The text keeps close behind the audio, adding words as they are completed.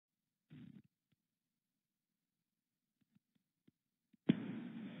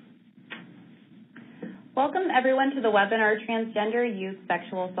Welcome everyone to the webinar, Transgender Youth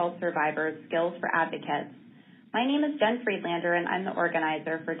Sexual Assault Survivors, Skills for Advocates. My name is Jen Friedlander and I'm the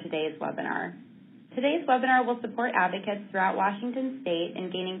organizer for today's webinar. Today's webinar will support advocates throughout Washington State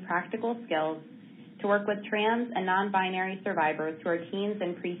in gaining practical skills to work with trans and non-binary survivors who are teens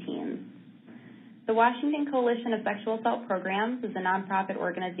and preteens. The Washington Coalition of Sexual Assault Programs is a nonprofit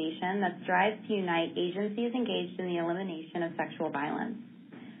organization that strives to unite agencies engaged in the elimination of sexual violence.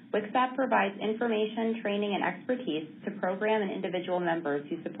 WCSAP provides information, training, and expertise to program and individual members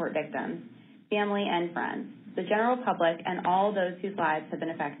who support victims, family, and friends, the general public, and all those whose lives have been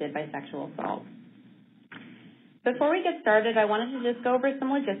affected by sexual assault. Before we get started, I wanted to just go over some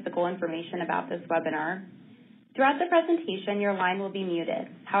logistical information about this webinar. Throughout the presentation, your line will be muted.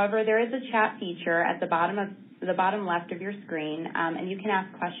 However, there is a chat feature at the bottom left of your screen, and you can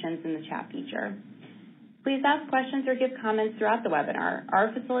ask questions in the chat feature. Please ask questions or give comments throughout the webinar.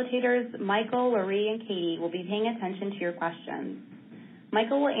 Our facilitators, Michael, Laurie, and Katie, will be paying attention to your questions.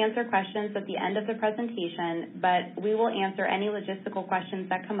 Michael will answer questions at the end of the presentation, but we will answer any logistical questions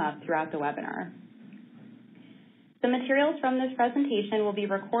that come up throughout the webinar. The materials from this presentation will be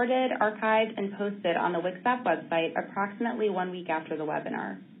recorded, archived, and posted on the WCSAP website approximately 1 week after the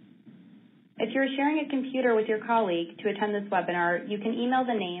webinar. If you're sharing a computer with your colleague to attend this webinar, you can email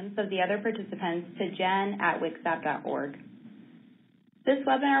the names of the other participants to jen@wcsap.org. This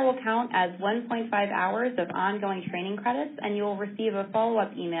webinar will count as 1.5 hours of ongoing training credits, and you will receive a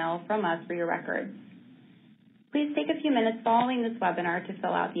follow-up email from us for your records. Please take a few minutes following this webinar to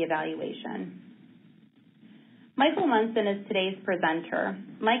fill out the evaluation. Michael Munson is today's presenter.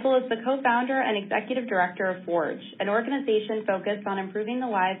 Michael is the co-founder and executive director of Forge, an organization focused on improving the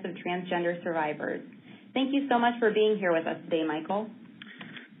lives of transgender survivors. Thank you so much for being here with us today, Michael.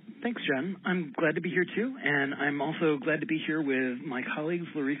 Thanks, Jen. I'm glad to be here, too, and I'm also glad to be here with my colleagues,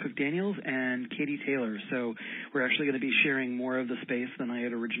 Laurie Cook-Daniels and Katie Taylor. So we're actually going to be sharing more of the space than I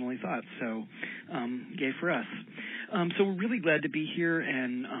had originally thought, so yay for us. So we're really glad to be here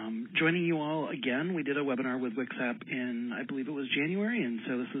and joining you all again. We did a webinar with WCSAP in, I believe it was January, and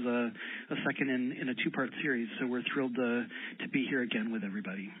so this is a second in a two-part series, so we're thrilled to be here again with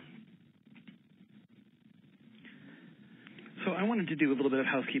everybody. So I wanted to do a little bit of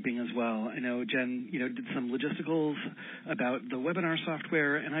housekeeping as well. I know Jen, did some logisticals about the webinar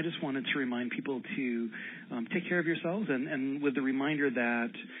software, and I just wanted to remind people to take care of yourselves, and with the reminder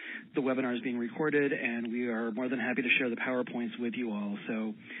that the webinar is being recorded, and we are more than happy to share the PowerPoints with you all.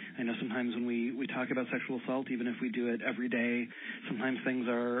 So I know sometimes when we talk about sexual assault, even if we do it every day, sometimes things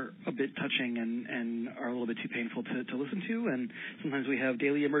are a bit touching and are a little bit too painful to listen to, and sometimes we have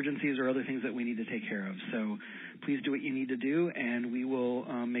daily emergencies or other things that we need to take care of. So please do what you need to do, and we will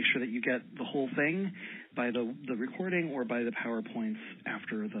make sure that you get the whole thing by the recording or by the PowerPoints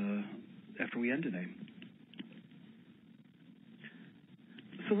after we end today.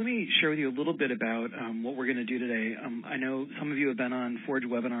 So let me share with you a little bit about what we're going to do today. I know some of you have been on Forge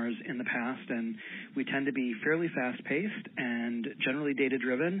webinars in the past, and we tend to be fairly fast-paced and generally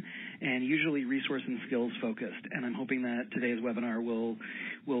data-driven and usually resource and skills-focused. And I'm hoping that today's webinar will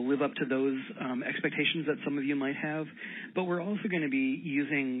live up to those expectations that some of you might have. But we're also going to be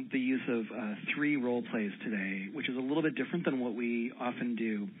using the use of 3 role plays today, which is a little bit different than what we often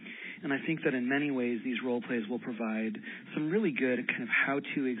do. And I think that in many ways, these role plays will provide some really good kind of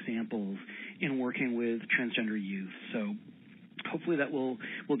how-to examples in working with transgender youth. So hopefully that will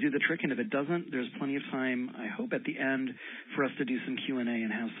do the trick. And if it doesn't, there's plenty of time, I hope, at the end for us to do some Q&A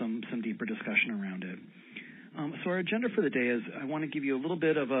and have some deeper discussion around it. So our agenda for the day is I want to give you a little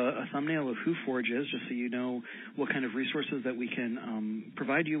bit of a thumbnail of who Forge is, just so you know what kind of resources that we can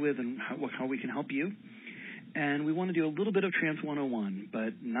provide you with and how we can help you. And we want to do a little bit of Trans 101,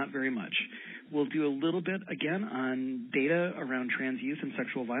 but not very much. We'll do a little bit, again, on data around trans youth and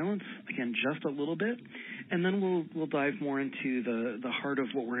sexual violence, again, just a little bit. And then we'll dive more into the heart of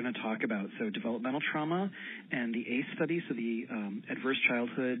what we're going to talk about, so developmental trauma and the ACE study, so the Adverse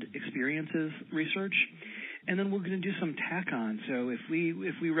Childhood Experiences research. And then we're going to do some tack-on. So if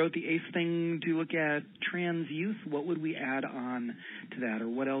we wrote the ACE thing to look at trans youth, what would we add on to that, or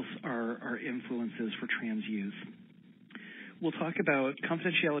what else are influences for trans youth? We'll talk about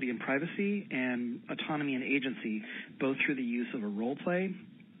confidentiality and privacy and autonomy and agency, both through the use of a role play,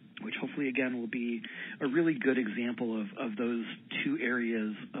 which hopefully, again, will be a really good example of those 2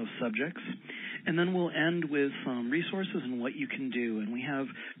 areas of subjects. And then we'll end with some resources and what you can do. And we have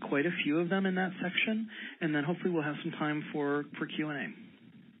quite a few of them in that section. And then hopefully we'll have some time for Q&A.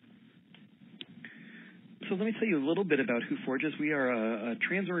 So let me tell you a little bit about who Forge is. We are a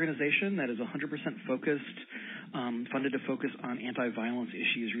trans organization that is 100% focused, funded to focus on anti-violence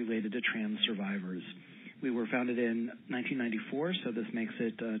issues related to trans survivors. We were founded in 1994, so this makes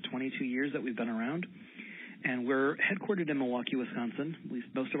it 22 years that we've been around. And we're headquartered in Milwaukee, Wisconsin, at least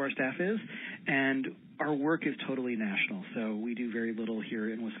most of our staff is, and our work is totally national, so we do very little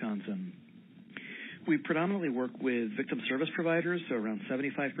here in Wisconsin. We predominantly work with victim service providers, so around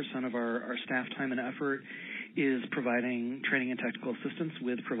 75% of our staff time and effort is providing training and technical assistance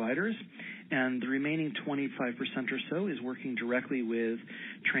with providers, and the remaining 25% or so is working directly with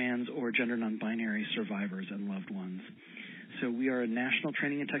trans or gender non-binary survivors and loved ones. So we are a national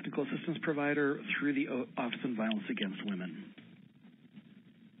training and technical assistance provider through the Office on Violence Against Women.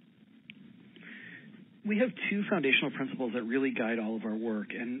 We have two foundational principles that really guide all of our work,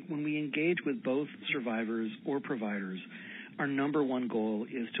 and when we engage with both survivors or providers, our number one goal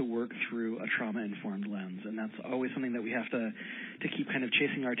is to work through a trauma-informed lens, and that's always something that we have to keep kind of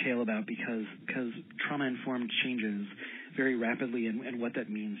chasing our tail about because trauma-informed changes very rapidly, and what that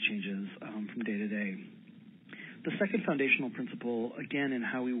means changes from day to day. The second foundational principle, again, in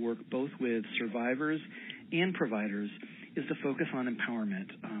how we work both with survivors and providers, is to focus on empowerment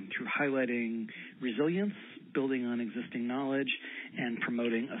through highlighting resilience, building on existing knowledge, and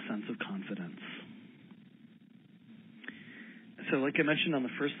promoting a sense of confidence. So like I mentioned on the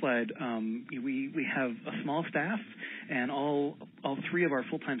first slide, we have a small staff, and all three of our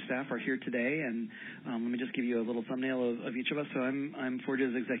full-time staff are here today. And let me just give you a little thumbnail of each of us. So I'm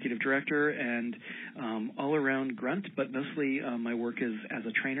Forge's executive director and all-around grunt, but mostly my work is as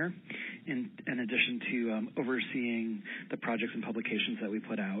a trainer, in addition to overseeing the projects and publications that we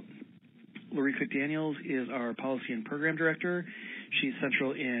put out. Lori Cook-Daniels is our policy and program director. She's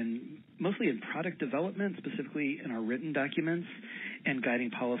central mostly in product development, specifically in our written documents, and guiding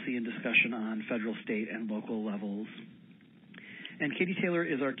policy and discussion on federal, state, and local levels. And Katie Taylor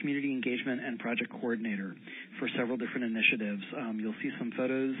is our community engagement and project coordinator for several different initiatives. You'll see some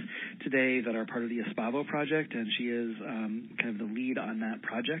photos today that are part of the Espavo project, and she is kind of the lead on that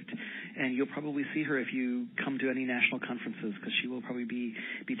project. And you'll probably see her if you come to any national conferences, because she will probably be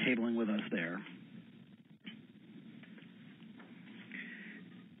tabling with us there.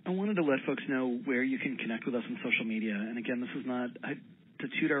 I wanted to let folks know where you can connect with us on social media. And again, this is not to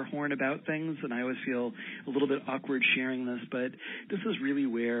toot our horn about things, and I always feel a little bit awkward sharing this, but this is really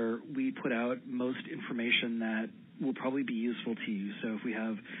where we put out most information that will probably be useful to you. So if we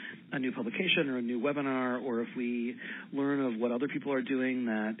have a new publication or a new webinar, or if we learn of what other people are doing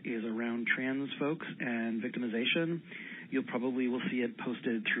that is around trans folks and victimization, you'll probably will see it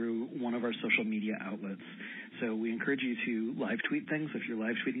posted through one of our social media outlets. So we encourage you to live tweet things. If you're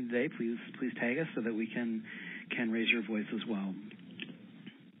live tweeting today, please tag us so that we can raise your voice as well.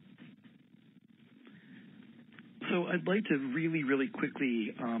 So I'd like to really, really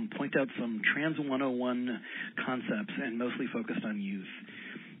quickly point out some Trans 101 concepts, and mostly focused on youth.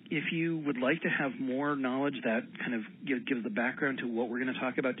 If you would like to have more knowledge that kind of gives the background to what we're going to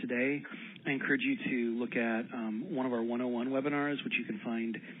talk about today, I encourage you to look at one of our 101 webinars, which you can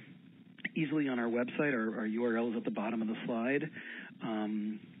find easily on our website. Our URL is at the bottom of the slide,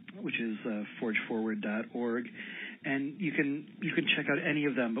 which is forgeforward.org. And you can check out any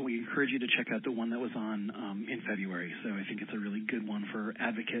of them, but we encourage you to check out the one that was on in February. So I think it's a really good one for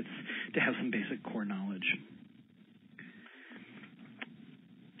advocates to have some basic core knowledge.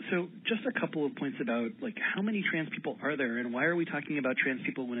 So just a couple of points about how many trans people are there, and why are we talking about trans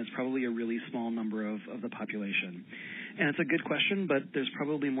people when it's probably a really small number of the population? And it's a good question, but there's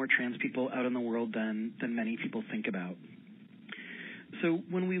probably more trans people out in the world than many people think about. So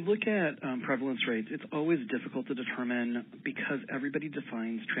when we look at prevalence rates, it's always difficult to determine because everybody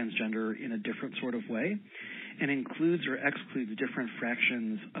defines transgender in a different sort of way and includes or excludes different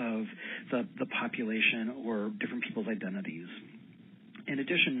fractions of the population or different people's identities. In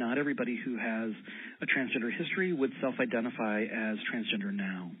addition, not everybody who has a transgender history would self-identify as transgender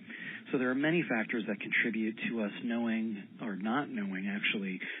now. So there are many factors that contribute to us knowing, or not knowing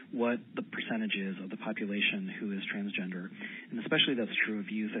actually, what the percentage is of the population who is transgender. And especially that's true of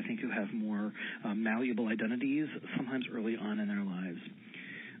youth, I think, who have more malleable identities, sometimes early on in their lives.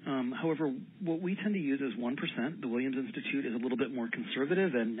 However, what we tend to use is 1%. The Williams Institute is a little bit more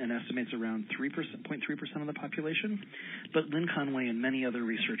conservative and estimates around 0.3% of the population. But Lynn Conway and many other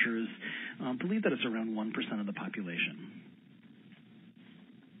researchers believe that it's around 1% of the population.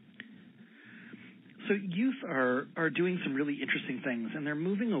 So youth are doing some really interesting things, and they're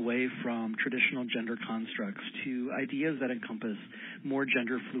moving away from traditional gender constructs to ideas that encompass more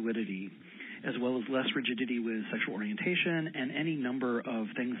gender fluidity, as well as less rigidity with sexual orientation and any number of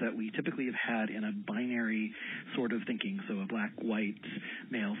things that we typically have had in a binary sort of thinking, so a black, white,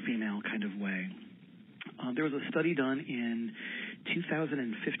 male, female kind of way. There was a study done in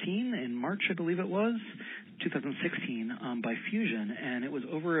 2015, in March, I believe it was, 2016, by Fusion, and it was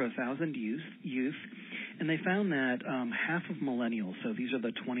over 1,000 youth, and they found that half of millennials, so these are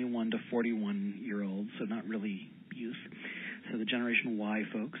the 21 to 41-year-olds, so not really youth, so the Generation Y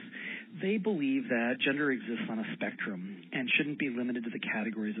folks, they believe that gender exists on a spectrum and shouldn't be limited to the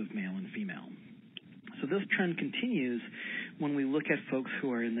categories of male and female. So this trend continues when we look at folks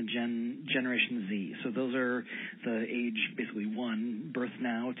who are in the Generation Z. So those are the age, basically 1, birth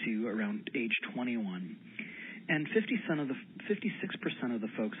now to around age 21. And 56% of the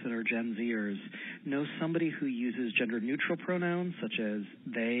folks that are Gen Zers know somebody who uses gender-neutral pronouns such as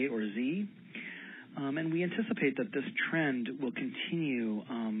they or Z. And we anticipate that this trend will continue,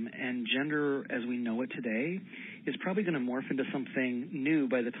 and gender as we know it today is probably going to morph into something new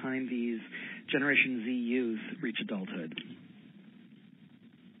by the time these Generation Z youth reach adulthood.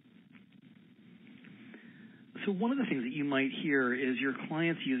 So one of the things that you might hear is your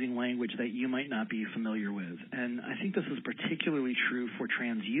clients using language that you might not be familiar with. And I think this is particularly true for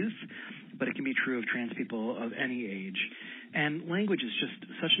trans youth, but it can be true of trans people of any age. And language is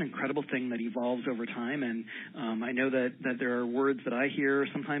just such an incredible thing that evolves over time. And I know that there are words that I hear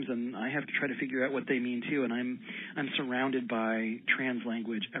sometimes, and I have to try to figure out what they mean too. And I'm surrounded by trans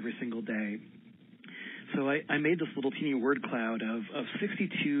language every single day. So I made this little teeny word cloud of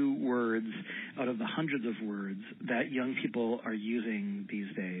 62 words out of the hundreds of words that young people are using these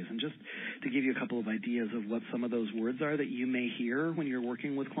days. And just to give you a couple of ideas of what some of those words are that you may hear when you're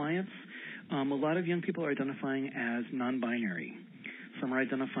working with clients, a lot of young people are identifying as non-binary. Some are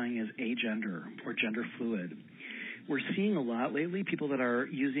identifying as agender or gender fluid. We're seeing a lot lately people that are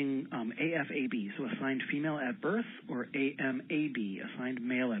using AFAB, so assigned female at birth, or AMAB, assigned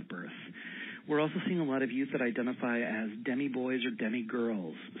male at birth. We're also seeing a lot of youth that identify as demi-boys or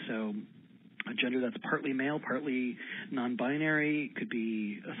demi-girls, so a gender that's partly male, partly non-binary, could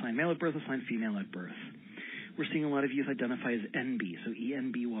be assigned male at birth, assigned female at birth. We're seeing a lot of youth identify as NB, so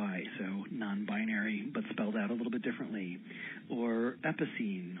ENBY, so non-binary, but spelled out a little bit differently, or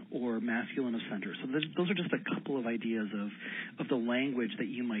epicene, or masculine of center. So those are just a couple of ideas of the language that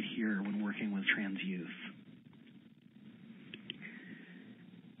you might hear when working with trans youth.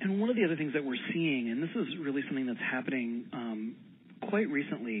 And one of the other things that we're seeing, and this is really something that's happening quite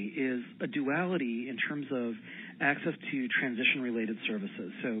recently, is a duality in terms of access to transition-related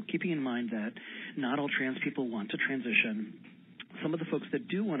services. So keeping in mind that not all trans people want to transition, some of the folks that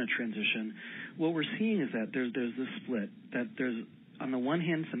do want to transition, what we're seeing is that there's this split, that there's, on the one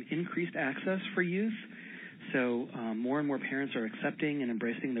hand, some increased access for youth. So more and more parents are accepting and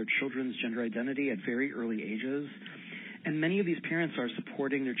embracing their children's gender identity at very early ages. And many of these parents are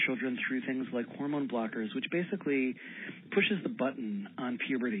supporting their children through things like hormone blockers, which basically pushes the button on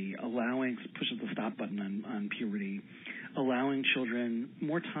puberty, pushes the stop button on puberty, allowing children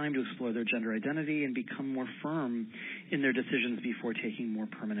more time to explore their gender identity and become more firm in their decisions before taking more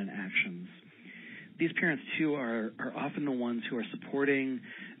permanent actions. These parents, too, are often the ones who are supporting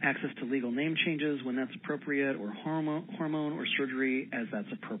access to legal name changes when that's appropriate, or hormone or surgery as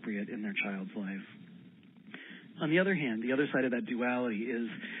that's appropriate in their child's life. On the other hand, the other side of that duality is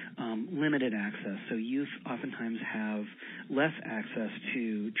limited access. So youth oftentimes have less access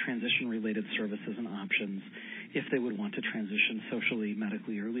to transition-related services and options if they would want to transition socially,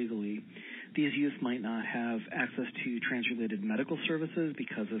 medically, or legally. These youth might not have access to trans-related medical services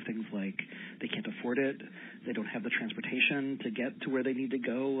because of things like they can't afford it, they don't have the transportation to get to where they need to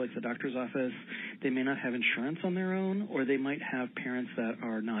go, like the doctor's office, they may not have insurance on their own, or they might have parents that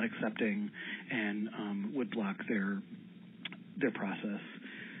are not accepting and would block their process.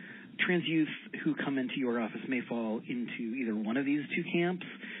 Trans youth who come into your office may fall into either one of these two camps,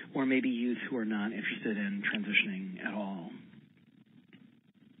 or maybe youth who are not interested in transitioning at all.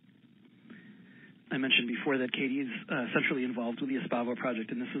 I mentioned before that Katie's centrally involved with the Espavo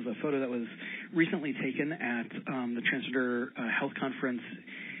Project, and this is a photo that was recently taken at the Transgender Health Conference.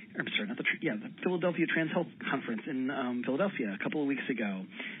 The Philadelphia Trans Health Conference in Philadelphia a couple of weeks ago.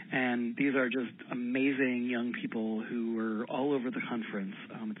 And these are just amazing young people who were all over the conference.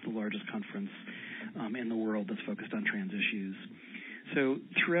 It's the largest conference in the world that's focused on trans issues. So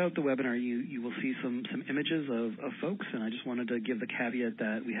throughout the webinar, you will see some images of folks, and I just wanted to give the caveat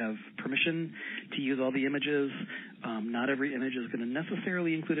that we have permission to use all the images. Not every image is going to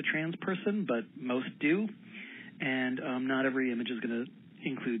necessarily include a trans person, but most do. And not every image is going to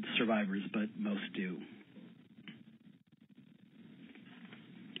include survivors, but most do.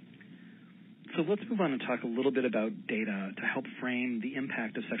 So let's move on and talk a little bit about data to help frame the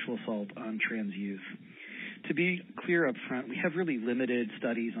impact of sexual assault on trans youth. To be clear up front, we have really limited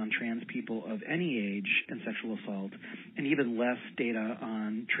studies on trans people of any age and sexual assault, and even less data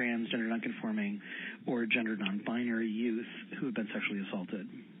on transgender nonconforming or gender non-binary youth who have been sexually assaulted.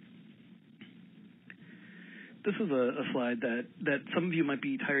 This is a slide that some of you might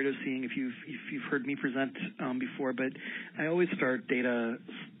be tired of seeing if you've heard me present before, but I always start data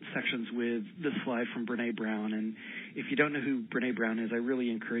sections with this slide from Brene Brown. And if you don't know who Brene Brown is, I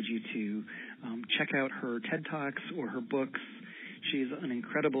really encourage you to check out her TED Talks or her books. She's an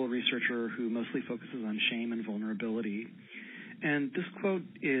incredible researcher who mostly focuses on shame and vulnerability. And this quote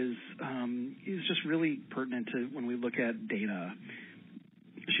is just really pertinent to when we look at data.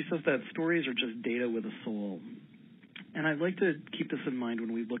 She says that stories are just data with a soul. And I'd like to keep this in mind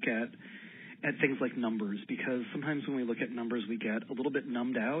when we look at things like numbers, because sometimes when we look at numbers, we get a little bit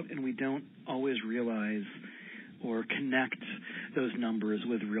numbed out and we don't always realize or connect those numbers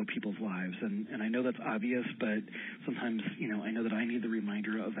with real people's lives. And I know that's obvious, but sometimes, I know that I need the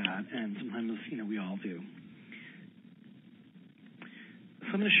reminder of that, and sometimes, we all do. So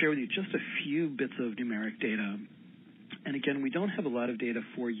I'm going to share with you just a few bits of numeric data. And again, we don't have a lot of data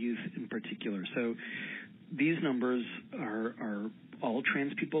for youth in particular. So these numbers are all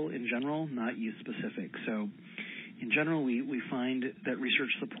trans people in general, not youth specific. So in general, we find that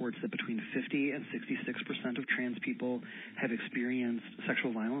research supports that between 50 and 66% of trans people have experienced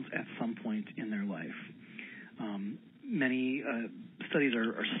sexual violence at some point in their life. Many studies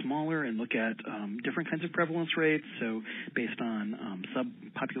are smaller and look at different kinds of prevalence rates, so based on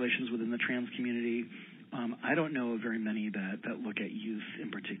subpopulations within the trans community. I don't know of very many that look at youth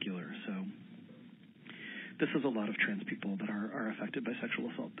in particular. So this is a lot of trans people that are affected by sexual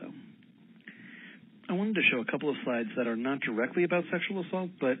assault, though. I wanted to show a couple of slides that are not directly about sexual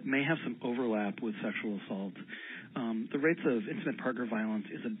assault, but may have some overlap with sexual assault. The rates of intimate partner violence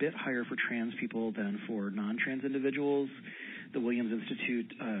is a bit higher for trans people than for non-trans individuals. The Williams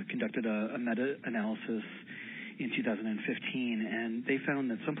Institute conducted a meta-analysis in 2015, and they found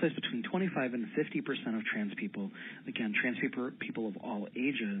that someplace between 25 and 50% of trans people, again, trans people of all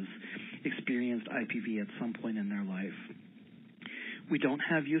ages, experienced IPV at some point in their life. We don't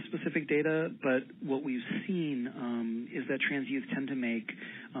have youth-specific data, but what we've seen is that trans youth tend to make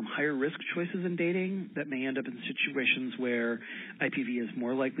higher risk choices in dating that may end up in situations where IPV is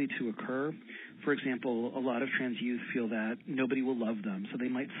more likely to occur. For example, a lot of trans youth feel that nobody will love them, so they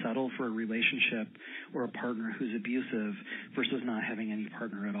might settle for a relationship or a partner who's abusive versus not having any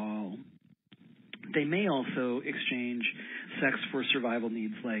partner at all. They may also exchange sex for survival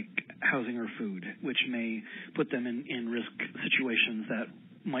needs like housing or food, which may put them in risk situations that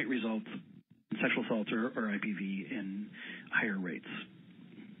might result in sexual assault or IPV in higher rates.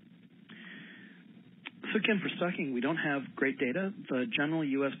 So again, for stalking, we don't have great data. The general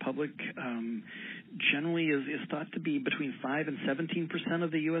U.S. public generally is thought to be between 5 and 17%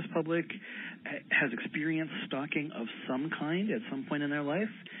 of the U.S. public has experienced stalking of some kind at some point in their life.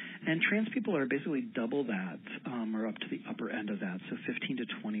 And trans people are basically double that, or up to the upper end of that, so 15 to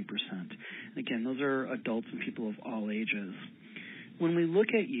 20%. And again, those are adults and people of all ages. When we look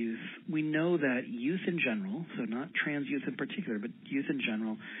at youth, we know that youth in general, so not trans youth in particular, but youth in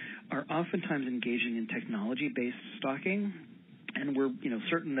general, are oftentimes engaging in technology-based stalking. And we're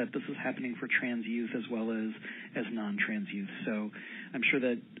certain that this is happening for trans youth as well as non-trans youth. So I'm sure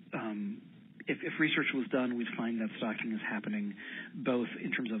that if research was done, we'd find that stalking is happening both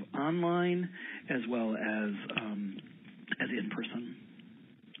in terms of online as well as in person.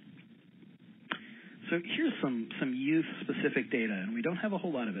 So here's some youth-specific data, and we don't have a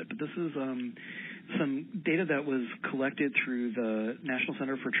whole lot of it, but this is some data that was collected through the National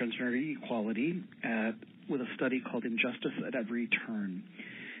Center for Transgender Equality with a study called Injustice at Every Turn.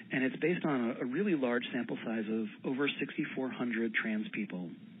 And it's based on a really large sample size of over 6,400 trans people.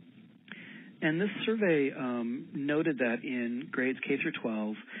 And this survey noted that in grades K through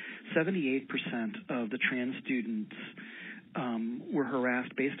 12, 78% of the trans students were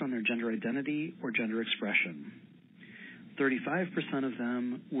harassed based on their gender identity or gender expression. 35% of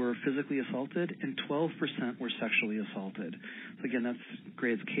them were physically assaulted, and 12% were sexually assaulted. So again, that's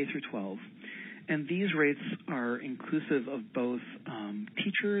grades K through 12. And these rates are inclusive of both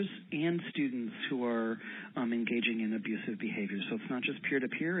teachers and students who are engaging in abusive behavior. So it's not just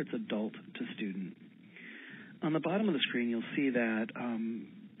peer-to-peer, it's adult to student. On the bottom of the screen, you'll see that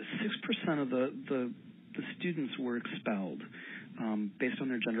 6% of the students were expelled based on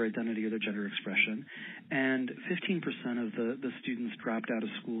their gender identity or their gender expression, and 15% of the students dropped out of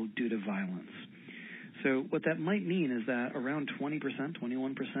school due to violence. So what that might mean is that around 20%,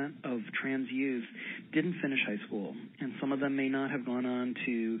 21% of trans youth didn't finish high school, and some of them may not have gone on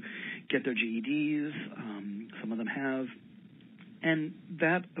to get their GEDs. Some of them have. And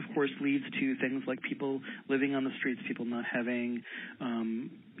that, of course, leads to things like people living on the streets, people not having,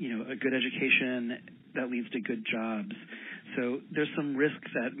 a good education. That leads to good jobs. So there's some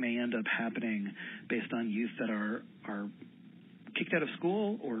risks that may end up happening based on youth that are kicked out of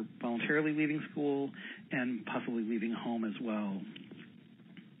school or voluntarily leaving school and possibly leaving home as well.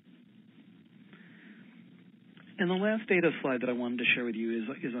 And the last data slide that I wanted to share with you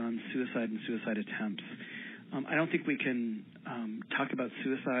is on suicide and suicide attempts. I don't think we can talk about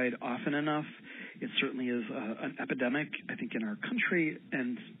suicide often enough. It certainly is an epidemic, I think, in our country,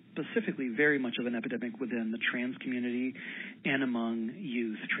 and specifically very much of an epidemic within the trans community and among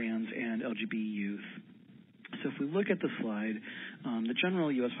youth, trans and LGBT youth. So if we look at the slide, the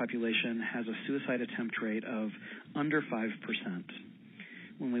general U.S. population has a suicide attempt rate of under 5%.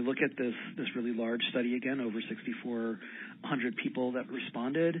 When we look at this really large study, again, over 6,400 people that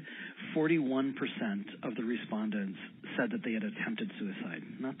responded, 41% of the respondents said that they had attempted suicide.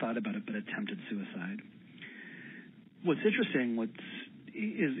 Not thought about it, but attempted suicide. What's interesting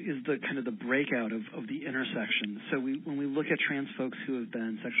is the kind of the breakout of the intersection. So when we look at trans folks who have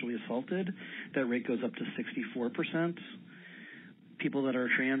been sexually assaulted, that rate goes up to 64%. People that are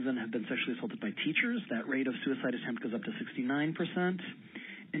trans and have been sexually assaulted by teachers, that rate of suicide attempt goes up to 69%.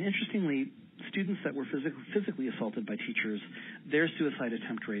 And interestingly, students that were physically assaulted by teachers, their suicide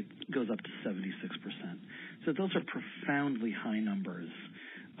attempt rate goes up to 76%. So those are profoundly high numbers.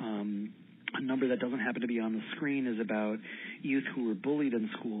 A number that doesn't happen to be on the screen is about youth who were bullied in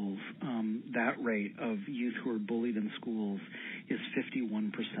schools. That rate of youth who are bullied in schools is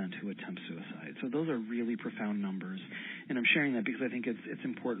 51% who attempt suicide. So those are really profound numbers. And I'm sharing that because I think it's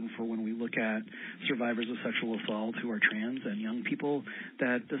important for when we look at survivors of sexual assault who are trans and young people,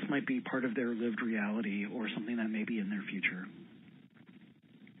 that this might be part of their lived reality or something that may be in their future.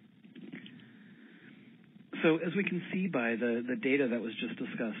 So as we can see by the data that was just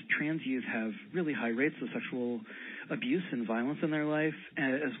discussed, trans youth have really high rates of sexual abuse and violence in their life,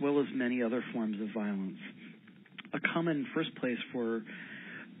 as well as many other forms of violence. A common first place for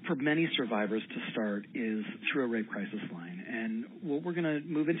many survivors to start is through a rape crisis line. And what we're going to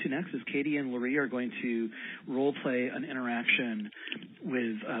move into next is Katie and Laurie are going to role play an interaction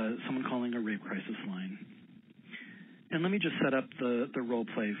with someone calling a rape crisis line. And let me just set up the role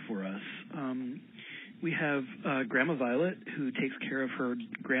play for us. We have Grandma Violet, who takes care of her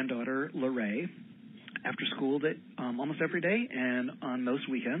granddaughter, Lorraine, after school almost every day and on most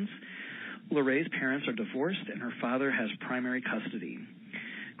weekends. Lorraine's parents are divorced, and her father has primary custody.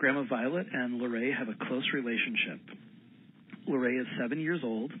 Grandma Violet and Lorraine have a close relationship. Lorraine is 7 years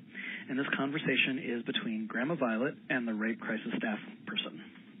old, and this conversation is between Grandma Violet and the rape crisis staff person.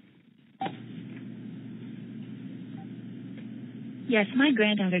 Yes, my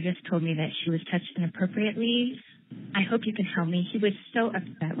granddaughter just told me that she was touched inappropriately. I hope you can help me. He was so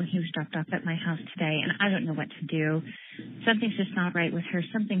upset when he was dropped off at my house today, and I don't know what to do. Something's just not right with her.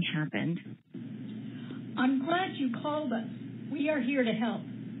 Something happened. I'm glad you called us. We are here to help.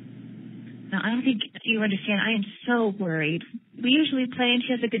 Now, I don't think you understand. I am so worried. We usually play and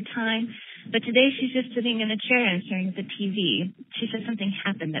she has a good time, but today she's just sitting in a chair and staring at the TV. She said something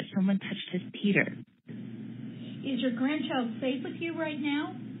happened, that someone touched his Peter. Is your grandchild safe with you right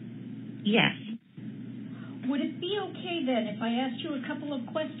now? Yes. Would it be okay then if I asked you a couple of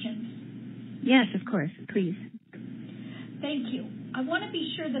questions? Yes, of course. Please. Thank you. I want to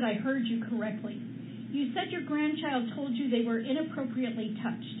be sure that I heard you correctly. You said your grandchild told you they were inappropriately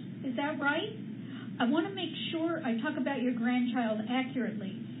touched. Is that right? I want to make sure I talk about your grandchild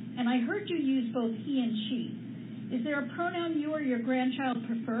accurately, and I heard you use both he and she. Is there a pronoun you or your grandchild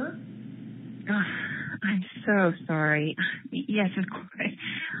prefer? I'm so sorry. Yes, of course.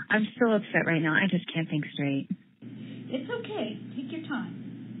 I'm so upset right now. I just can't think straight. It's okay. Take your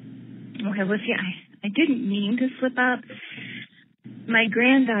time. Okay, well, see, I didn't mean to slip up. My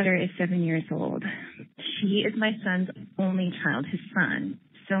granddaughter is 7 years old. She is my son's only child, his son.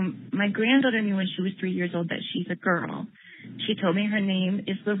 So my granddaughter knew when she was 3 years old that she's a girl. She told me her name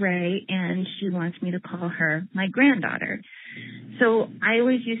is Lorraine, and she wants me to call her my granddaughter. So I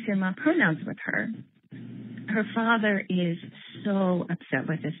always use him pronouns with her. Her father is so upset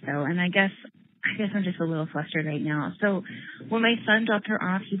with this, though, and I guess I'm just a little flustered right now. So when my son dropped her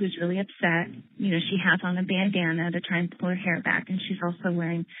off, he was really upset. You know, she has on a bandana to try and pull her hair back, and she's also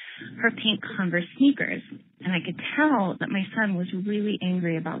wearing her pink Converse sneakers. And I could tell that my son was really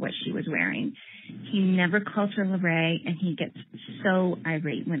angry about what she was wearing. He never calls her Lorraine, and he gets so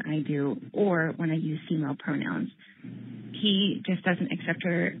irate when I do or when I use female pronouns. He just doesn't accept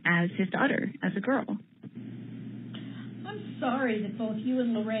her as his daughter, as a girl. I'm sorry that both you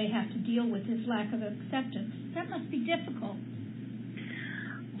and Lorraine have to deal with his lack of acceptance. That must be difficult.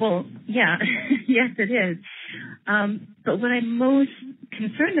 Well, yeah, yes, it is. But what I'm most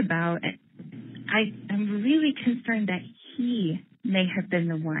concerned about, I'm really concerned that he may have been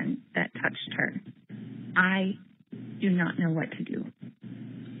the one that touched her. I do not know what to do.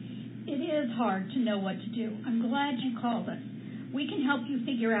 It is hard to know what to do. I'm glad you called us. We can help you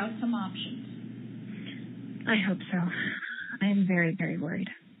figure out some options. I hope so. I am very, very worried.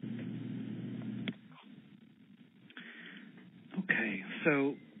 Okay,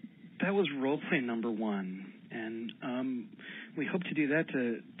 so that was role play number 1, and we hope to do that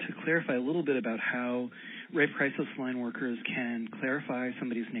to clarify a little bit about how rape crisis line workers can clarify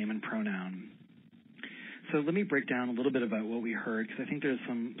somebody's name and pronoun. So let me break down a little bit about what we heard, because I think there's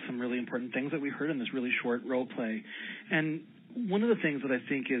some really important things that we heard in this really short role play. And one of the things that I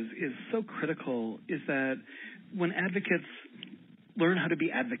think is so critical is that when advocates learn how to be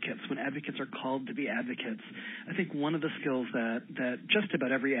advocates, when advocates are called to be advocates, I think one of the skills that just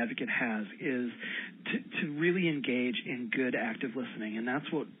about every advocate has is to really engage in good active listening. And that's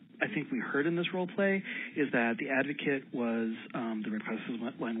what I think we heard in this role play, is that the advocate was, the rape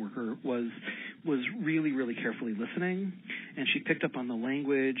crisis line worker was really, really carefully listening, and she picked up on the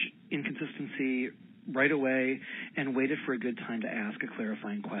language inconsistency right away and waited for a good time to ask a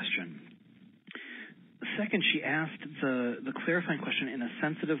clarifying question. Second, she asked the clarifying question in a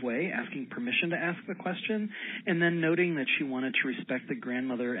sensitive way, asking permission to ask the question, and then noting that she wanted to respect the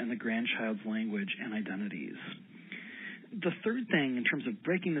grandmother and the grandchild's language and identities. The third thing, in terms of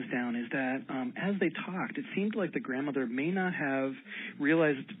breaking this down, is that as they talked, it seemed like the grandmother may not have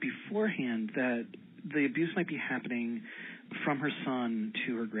realized beforehand that the abuse might be happening from her son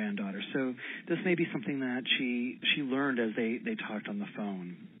to her granddaughter. So this may be something that she learned as they talked on the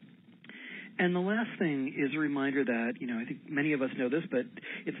phone. And the last thing is a reminder that, I think many of us know this, but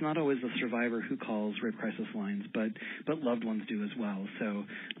it's not always the survivor who calls rape crisis lines, but loved ones do as well. So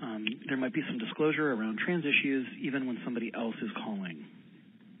there might be some disclosure around trans issues even when somebody else is calling.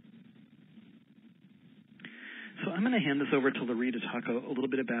 So I'm going to hand this over to Laurie to talk a little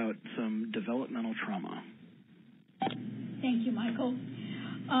bit about some developmental trauma. Thank you, Michael.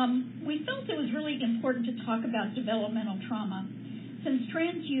 We felt it was really important to talk about developmental trauma, since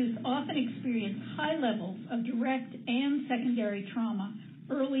trans youth often experience high levels of direct and secondary trauma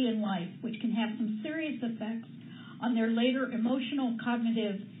early in life, which can have some serious effects on their later emotional,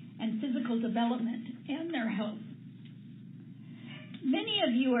 cognitive, and physical development and their health. Many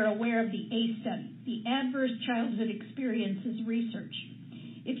of you are aware of the ACE study, the Adverse Childhood Experiences Research.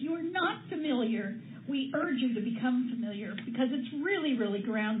 If you are not familiar, we urge you to become familiar because it's really, really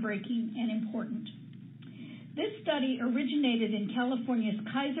groundbreaking and important. This study originated in California's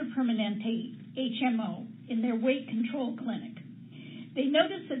Kaiser Permanente HMO in their weight control clinic. They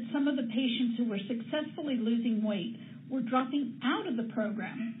noticed that some of the patients who were successfully losing weight were dropping out of the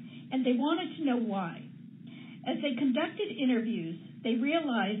program, and they wanted to know why. As they conducted interviews, they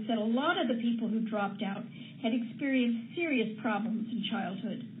realized that a lot of the people who dropped out had experienced serious problems in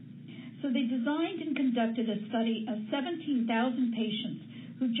childhood. So they designed and conducted a study of 17,000 patients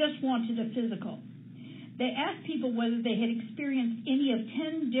who just wanted a physical. They asked people whether they had experienced any of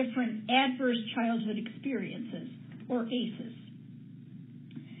 10 different adverse childhood experiences, or ACEs.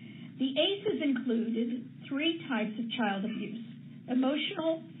 The ACEs included 3 types of child abuse: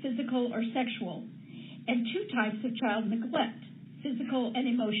 emotional, physical, or sexual, and 2 types of child neglect, physical and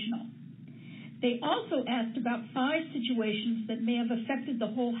emotional. They also asked about 5 situations that may have affected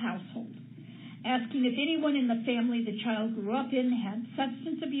the whole household, asking if anyone in the family the child grew up in had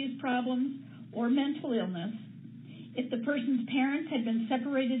substance abuse problems or mental illness, if the person's parents had been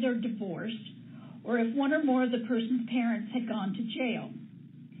separated or divorced, or if one or more of the person's parents had gone to jail.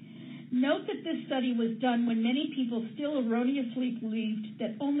 Note that this study was done when many people still erroneously believed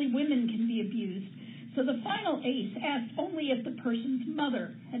that only women can be abused, so the final ACE asked only if the person's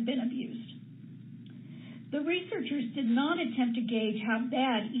mother had been abused. The researchers did not attempt to gauge how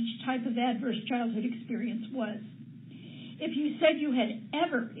bad each type of adverse childhood experience was. If you said you had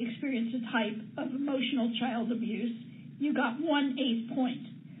ever experienced a type of emotional child abuse, you got 1 ACE point,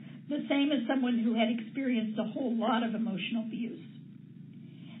 the same as someone who had experienced a whole lot of emotional abuse.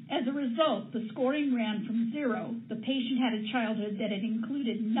 As a result, the scoring ran from 0, the patient had a childhood that had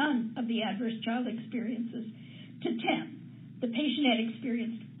included none of the adverse child experiences, to 10, the patient had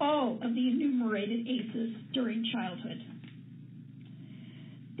experienced all of the enumerated ACEs during childhood.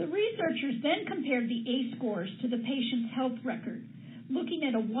 The researchers then compared the ACE scores to the patient's health record looking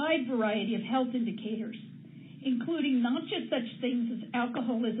at a wide variety of health indicators, including not just such things as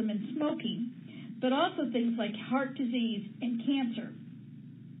alcoholism and smoking, but also things like heart disease and cancer.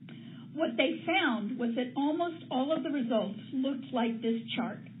 What they found was that almost all of the results looked like this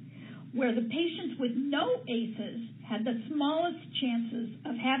chart, where the patients with no ACEs had the smallest chances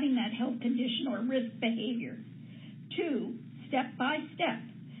of having that health condition or risk behavior, to, step by step,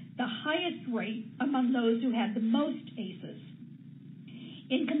 the highest rate among those who had the most ACEs.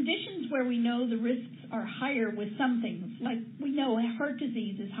 In conditions where we know the risks are higher with some things, like we know heart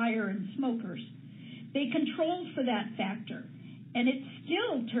disease is higher in smokers, they controlled for that factor, and it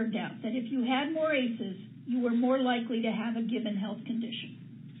still turned out that if you had more ACEs, you were more likely to have a given health condition.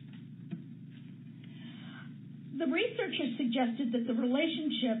 The researchers suggested that the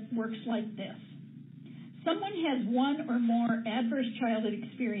relationship works like this. Someone has one or more adverse childhood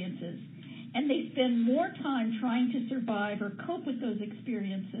experiences, and they spend more time trying to survive or cope with those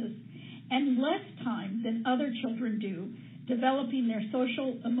experiences and less time than other children do developing their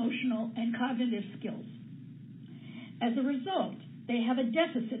social, emotional, and cognitive skills. As a result, they have a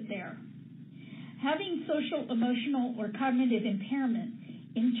deficit there. Having social, emotional, or cognitive impairment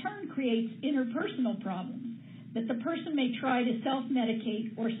in turn creates interpersonal problems that the person may try to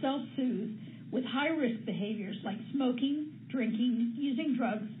self-medicate or self-soothe with high-risk behaviors like smoking, drinking, using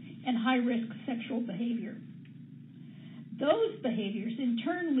drugs, and high-risk sexual behavior. Those behaviors in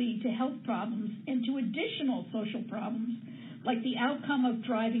turn lead to health problems and to additional social problems like the outcome of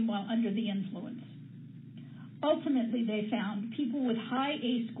driving while under the influence. Ultimately, they found people with high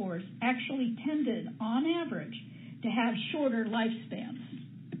ACE scores actually tended, on average, to have shorter lifespans.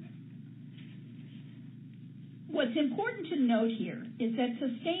 What's important to note here is that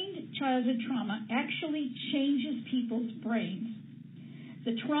sustained childhood trauma actually changes people's brains.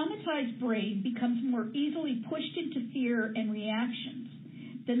 The traumatized brain becomes more easily pushed into fear and reactions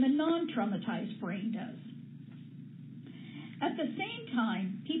than the non-traumatized brain does. At the same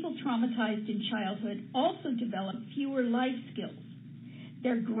time, people traumatized in childhood also develop fewer life skills.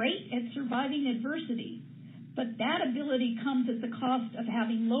 They're great at surviving adversity, but that ability comes at the cost of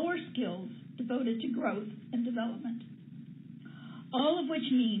having lower skills devoted to growth and development. All of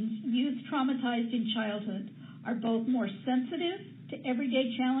which means youth traumatized in childhood are both more sensitive to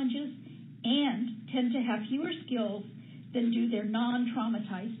everyday challenges and tend to have fewer skills than do their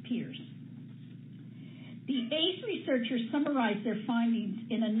non-traumatized peers. The ACE researchers summarized their findings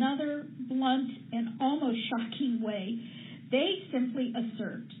in another blunt and almost shocking way. They simply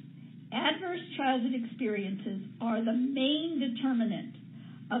assert adverse childhood experiences are the main determinant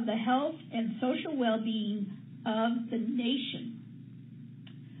of the health and social well-being of the nation.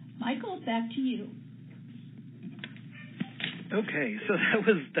 Michael, back to you. Okay, so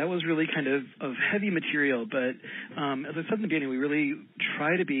that was really kind of heavy material, but as I said in the beginning, we really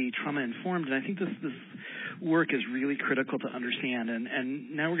try to be trauma-informed, and I think this work is really critical to understand,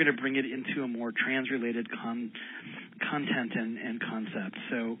 and now we're going to bring it into a more trans-related content and concept.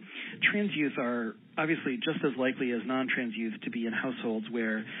 So trans youth are obviously just as likely as non-trans youth to be in households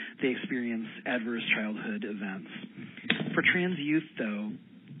where they experience adverse childhood events. For trans youth, though,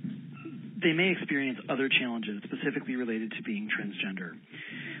 they may experience other challenges specifically related to being transgender.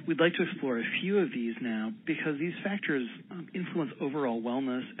 We'd like to explore a few of these now because these factors influence overall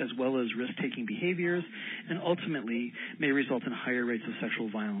wellness as well as risk-taking behaviors and ultimately may result in higher rates of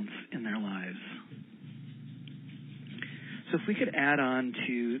sexual violence in their lives. So if we could add on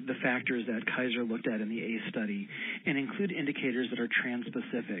to the factors that Kaiser looked at in the ACE study and include indicators that are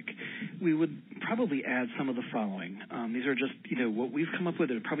trans-specific, we would probably add some of the following. These are just, what we've come up with.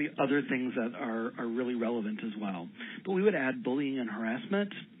 There are probably other things that are really relevant as well. But we would add bullying and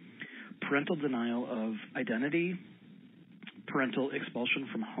harassment, parental denial of identity, parental expulsion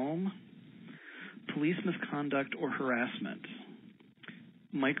from home, police misconduct or harassment,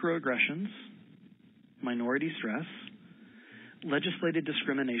 microaggressions, minority stress, legislated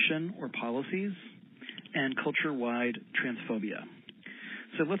discrimination or policies, and culture-wide transphobia.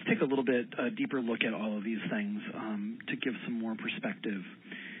 So let's take a little bit deeper look at all of these things to give some more perspective.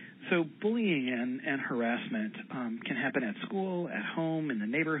 So bullying and harassment can happen at school, at home, in the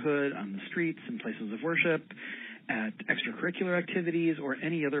neighborhood, on the streets, in places of worship, at extracurricular activities, or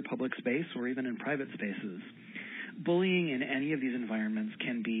any other public space, or even in private spaces. Bullying in any of these environments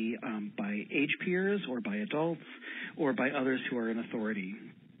can be by age peers or by adults or by others who are in authority.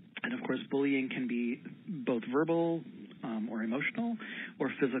 And, of course, bullying can be both verbal or emotional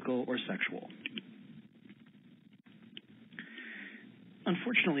or physical or sexual.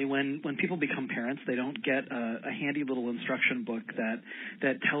 unfortunately, when people become parents, they don't get a handy little instruction book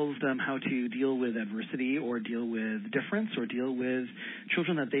that tells them how to deal with adversity or deal with difference or deal with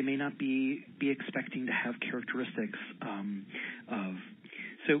children that they may not be expecting to have characteristics of.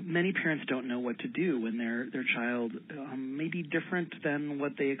 So many parents don't know what to do when their child may be different than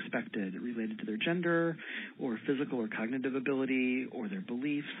what they expected, related to their gender or physical or cognitive ability or their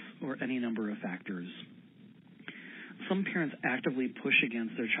beliefs or any number of factors. Some parents actively push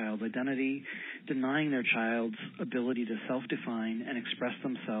against their child's identity, denying their child's ability to self-define and express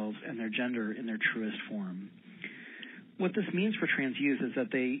themselves and their gender in their truest form. What this means for trans youth is that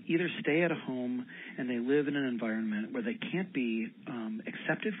they either stay at a home and they live in an environment where they can't be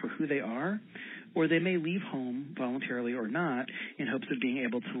accepted for who they are, or they may leave home voluntarily or not in hopes of being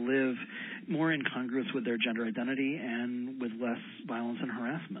able to live more in congruence with their gender identity and with less violence and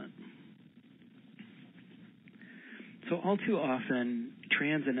harassment. So all too often,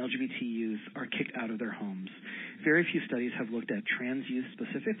 trans and LGBT youth are kicked out of their homes. Very few studies have looked at trans youth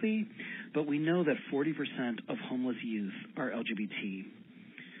specifically, but we know that 40% of homeless youth are LGBT.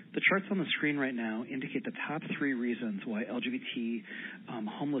 The charts on the screen right now indicate the top 3 reasons why LGBT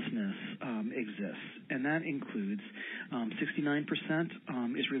homelessness exists, and that includes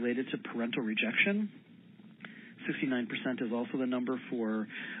 69% is related to parental rejection. 69% is also the number for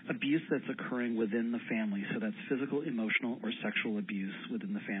abuse that's occurring within the family, so that's physical, emotional, or sexual abuse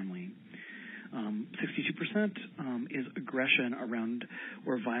within the family. 62% is aggression around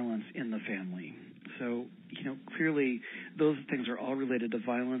or violence in the family. So, clearly those things are all related to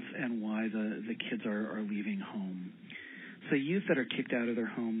violence and why the kids are leaving home. So youth that are kicked out of their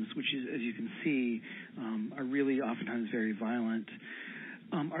homes, which is, as you can see, are really oftentimes very violent,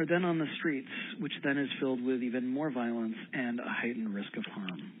 are then on the streets, which then is filled with even more violence and a heightened risk of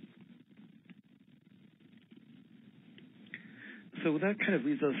harm. So that kind of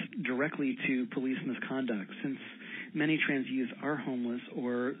leads us directly to police misconduct. Since many trans youth are homeless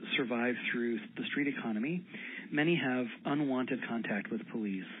or survive through the street economy, many have unwanted contact with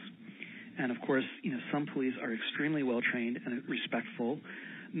police. And of course, some police are extremely well trained and respectful.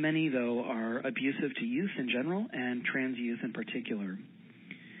 Many, though, are abusive to youth in general and trans youth in particular.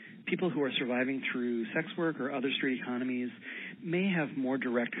 People who are surviving through sex work or other street economies may have more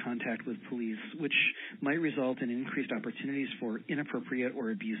direct contact with police, which might result in increased opportunities for inappropriate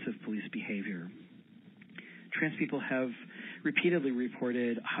or abusive police behavior. Trans people have repeatedly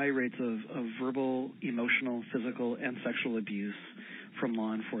reported high rates of verbal, emotional, physical, and sexual abuse from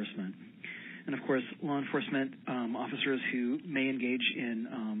law enforcement. And of course, law enforcement officers who may engage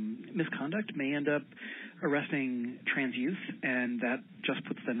in misconduct may end up arresting trans youth, and that just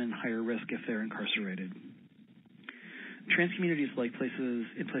puts them in higher risk if they're incarcerated. Trans communities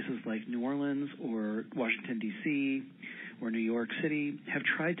in places like New Orleans or Washington, D.C., or New York City have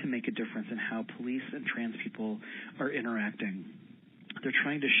tried to make a difference in how police and trans people are interacting. They're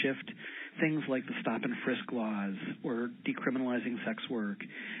trying to shift things like the stop and frisk laws or decriminalizing sex work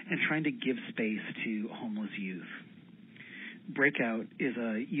and trying to give space to homeless youth. Breakout is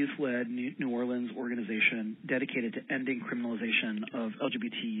a youth-led New Orleans organization dedicated to ending criminalization of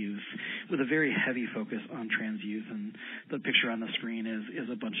LGBT youth with a very heavy focus on trans youth. And the picture on the screen is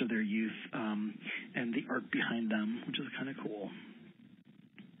a bunch of their youth and the art behind them, which is kind of cool.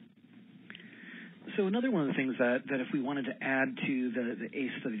 So another one of the things that if we wanted to add to the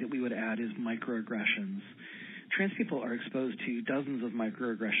ACE study that we would add is microaggressions. Trans people are exposed to dozens of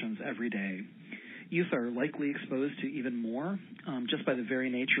microaggressions every day. Youth are likely exposed to even more just by the very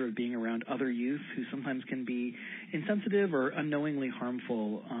nature of being around other youth who sometimes can be insensitive or unknowingly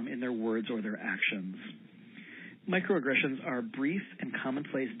harmful in their words or their actions. Microaggressions are brief and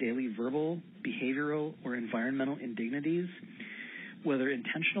commonplace daily verbal, behavioral, or environmental indignities, whether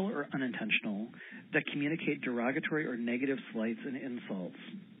intentional or unintentional, that communicate derogatory or negative slights and insults,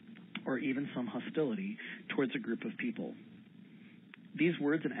 or even some hostility towards a group of people. These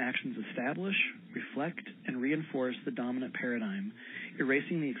words and actions establish, reflect, and reinforce the dominant paradigm,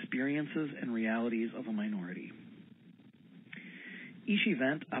 erasing the experiences and realities of a minority. Each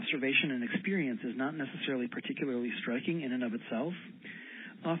event, observation, and experience is not necessarily particularly striking in and of itself.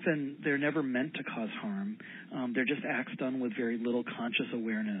 Often, they're never meant to cause harm. They're just acts done with very little conscious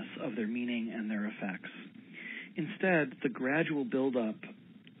awareness of their meaning and their effects. Instead, the gradual buildup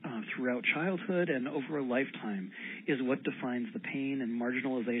throughout childhood and over a lifetime is what defines the pain and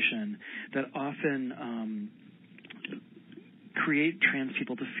marginalization that often create trans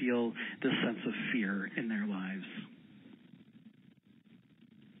people to feel this sense of fear in their lives.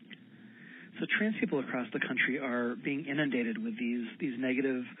 So trans people across the country are being inundated with these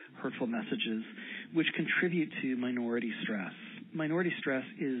negative, hurtful messages, which contribute to minority stress. minority stress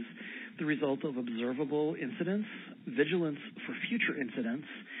is the result of observable incidents, vigilance for future incidents,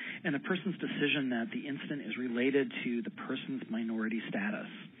 and a person's decision that the incident is related to the person's minority status.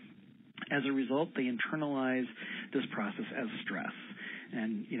 As a result, they internalize this process as stress.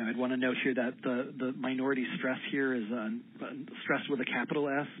 And, I'd want to note here that the minority stress here is stress with a capital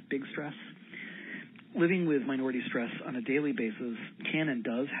S, big stress. Living with minority stress on a daily basis can and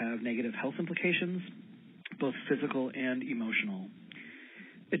does have negative health implications, both physical and emotional.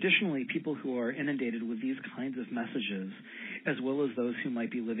 Additionally, people who are inundated with these kinds of messages, as well as those who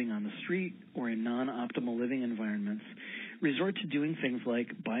might be living on the street or in non-optimal living environments, resort to doing things like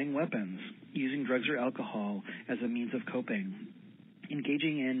buying weapons, using drugs or alcohol as a means of coping,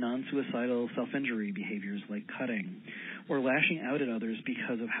 engaging in non-suicidal self-injury behaviors like cutting, or lashing out at others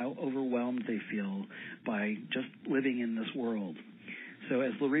because of how overwhelmed they feel by just living in this world. So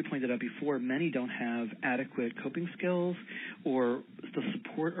as Loree pointed out before, many don't have adequate coping skills or the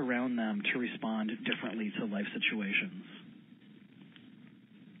support around them to respond differently to life situations.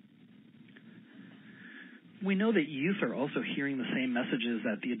 We know that youth are also hearing the same messages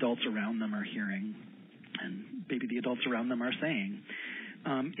that the adults around them are hearing, and maybe the adults around them are saying.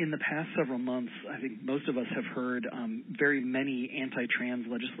 In the past several months, I think most of us have heard very many anti-trans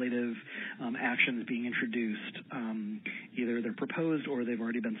legislative actions being introduced. Either they're proposed or they've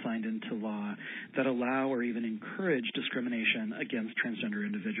already been signed into law that allow or even encourage discrimination against transgender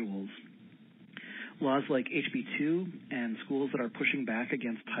individuals. Laws like HB2 and schools that are pushing back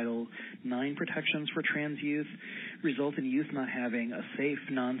against Title IX protections for trans youth result in youth not having a safe,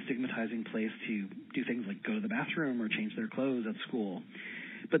 non-stigmatizing place to do things like go to the bathroom or change their clothes at school.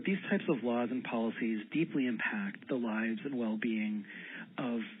 But these types of laws and policies deeply impact the lives and well-being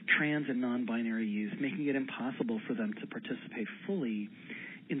of trans and non-binary youth, making it impossible for them to participate fully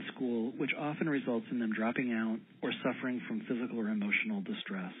in school, which often results in them dropping out or suffering from physical or emotional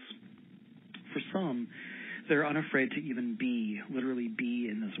distress. For some, they're unafraid to even literally be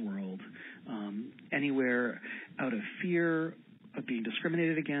in this world, anywhere out of fear of being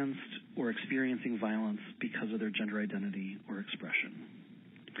discriminated against or experiencing violence because of their gender identity or expression.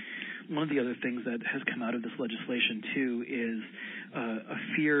 One of the other things that has come out of this legislation, too, is a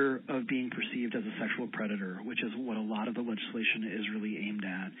fear of being perceived as a sexual predator, which is what a lot of the legislation is really aimed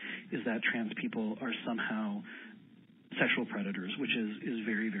at, is that trans people are somehow sexual predators, which is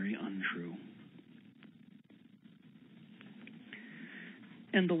very, very untrue.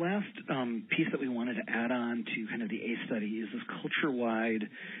 And the last piece that we wanted to add on to kind of the ACE study is this culture-wide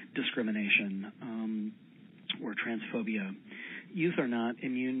discrimination or transphobia. Youth are not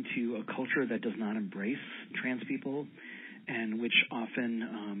immune to a culture that does not embrace trans people and which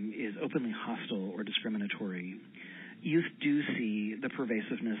often is openly hostile or discriminatory. Youth do see the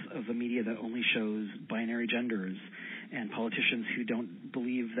pervasiveness of a media that only shows binary genders and politicians who don't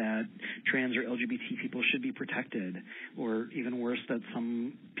believe that trans or LGBT people should be protected, or even worse, that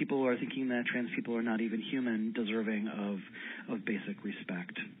some people are thinking that trans people are not even human, deserving of basic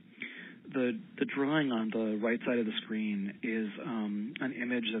respect. The drawing on the right side of the screen is an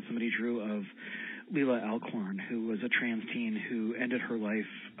image that somebody drew of Leila Alcorn, who was a trans teen who ended her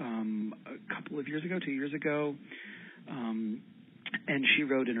life a couple of years ago, 2 years ago. And she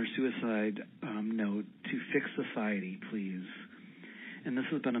wrote in her suicide note, "To fix society, please." And this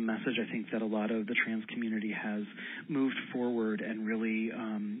has been a message, I think, that a lot of the trans community has moved forward and really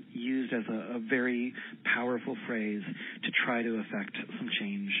used as a very powerful phrase to try to affect some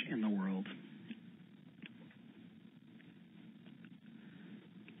change in the world.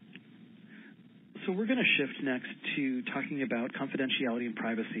 So we're going to shift next to talking about confidentiality and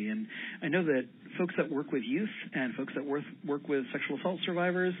privacy. And I know that folks that work with youth and folks that work with sexual assault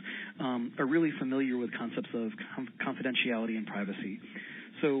survivors are really familiar with concepts of confidentiality and privacy.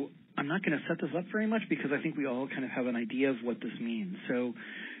 So I'm not going to set this up very much because I think we all kind of have an idea of what this means. So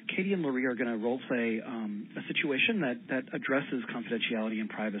Katie and Loree are going to role play a situation that addresses confidentiality and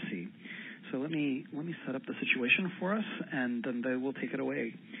privacy. So let me set up the situation for us, and then they will take it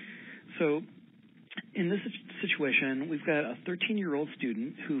away. So in this situation, we've got a 13-year-old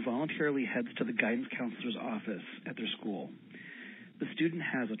student who voluntarily heads to the guidance counselor's office at their school. The student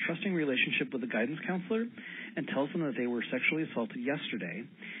has a trusting relationship with the guidance counselor and tells them that they were sexually assaulted yesterday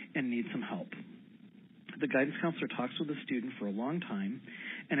and need some help. The guidance counselor talks with the student for a long time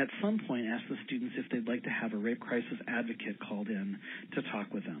and at some point asks the students if they'd like to have a rape crisis advocate called in to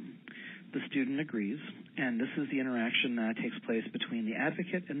talk with them. The student agrees, and this is the interaction that takes place between the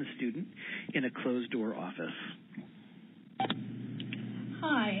advocate and the student in a closed-door office.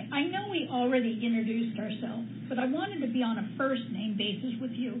 Hi, I know we already introduced ourselves, but I wanted to be on a first-name basis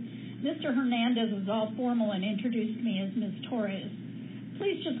with you. Mr. Hernandez was all formal and introduced me as Ms. Torres.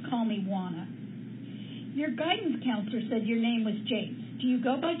 Please just call me Juana. Your guidance counselor said your name was James. Do you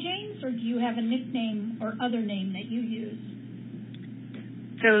go by James, or do you have a nickname or other name that you use?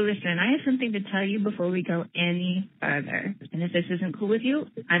 So listen, I have something to tell you before we go any further. And if this isn't cool with you,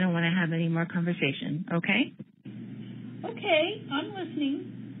 I don't want to have any more conversation, okay? Okay, I'm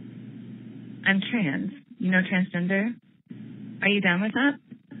listening. I'm trans. You know transgender? Are you down with that?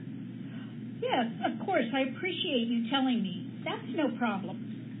 Yes, of course. I appreciate you telling me. That's no problem.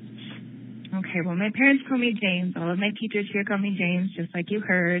 Okay, well, my parents call me James. All of my teachers here call me James, just like you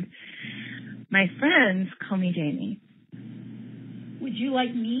heard. My friends call me Jamie. Would you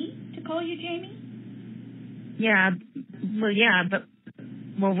like me to call you Jamie? Yeah, but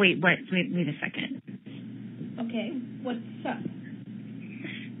wait a second. Okay, what's up?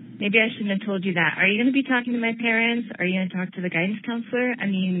 Maybe I shouldn't have told you that. Are you going to be talking to my parents? Are you going to talk to the guidance counselor? I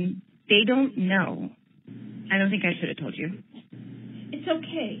mean, they don't know. I don't think I should have told you. It's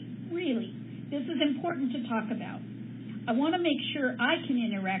okay, really. This is important to talk about. I want to make sure I can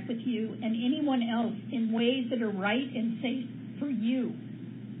interact with you and anyone else in ways that are right and safe for you.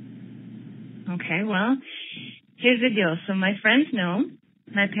 Okay, well, here's the deal. So my friends know.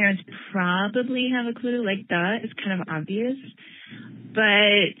 My parents probably have a clue, like duh, it's kind of obvious.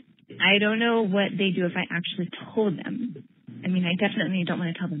 But I don't know what they do if I actually told them. I mean, I definitely don't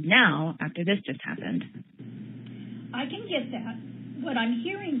want to tell them now after this just happened. I can get that. What I'm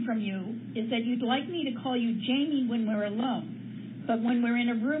hearing from you is that you'd like me to call you Jamie when we're alone. But when we're in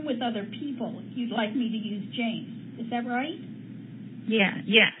a room with other people, you'd like me to use James. Is that right? Yeah.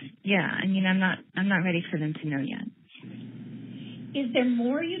 I mean, I'm not ready for them to know yet. Is there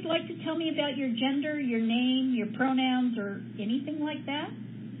more you'd like to tell me about your gender, your name, your pronouns, or anything like that?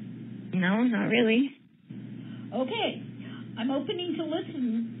 No, not really. Okay. I'm open to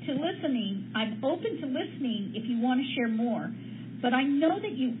listening. I'm open to listening if you want to share more. But I know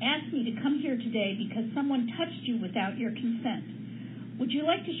that you asked me to come here today because someone touched you without your consent. Would you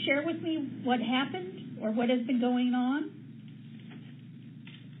like to share with me what happened or what has been going on?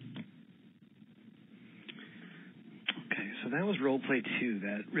 Okay, so that was role play 2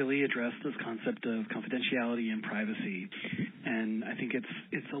 that really addressed this concept of confidentiality and privacy. And I think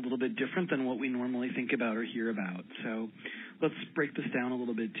it's a little bit different than what we normally think about or hear about. So let's break this down a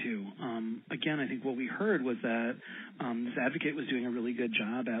little bit too. Again, I think what we heard was that this advocate was doing a really good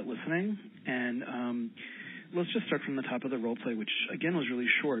job at listening. And let's just start from the top of the role play, which again was really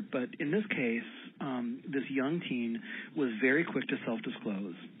short. But in this case, this young teen was very quick to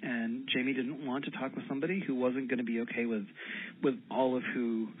self-disclose. And Jamie didn't want to talk with somebody who wasn't going to be okay with all of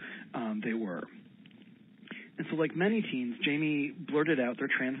who they were. And so, like many teens, Jamie blurted out their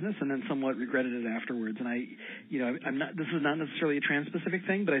transness and then somewhat regretted it afterwards. And I'm not. This is not necessarily a trans-specific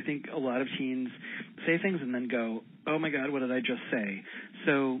thing, but I think a lot of teens say things and then go, "Oh my God, what did I just say?"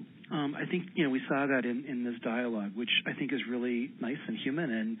 So I think we saw that in this dialogue, which I think is really nice and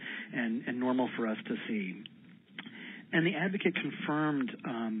human and normal for us to see. And the advocate confirmed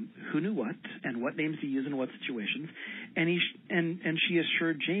who knew what and what names to use in what situations, and she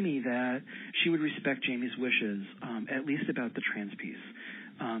assured Jamie that she would respect Jamie's wishes, at least about the trans piece.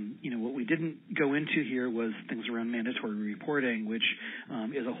 What we didn't go into here was things around mandatory reporting, which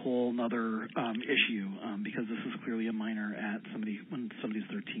is a whole other issue because this is clearly a minor when somebody's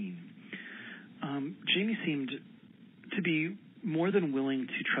 13. Jamie seemed to be more than willing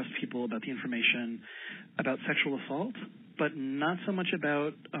to trust people about the information about sexual assault, but not so much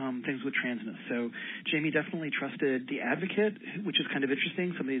about things with transness. So Jamie definitely trusted the advocate, which is kind of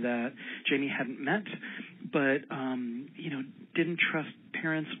interesting, somebody that Jamie hadn't met, but didn't trust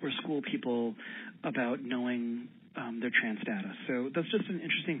parents or school people about knowing their trans status. So that's just an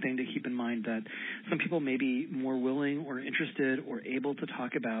interesting thing to keep in mind, that some people may be more willing or interested or able to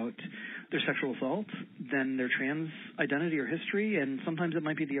talk about their sexual assault than their trans identity or history, and sometimes it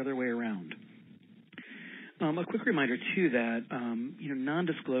might be the other way around. A quick reminder, too, that,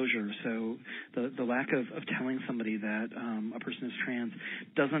 non-disclosure, so the lack of telling somebody that a person is trans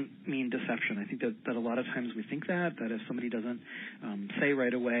doesn't mean deception. I think that a lot of times we think that if somebody doesn't say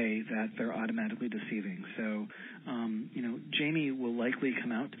right away that they're automatically deceiving. So, Jamie will likely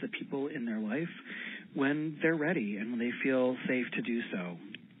come out to the people in their life when they're ready and when they feel safe to do so.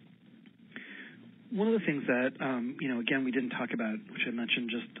 One of the things that, again, we didn't talk about, which I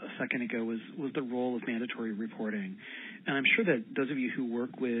mentioned just a second ago, was the role of mandatory reporting. And I'm sure that those of you who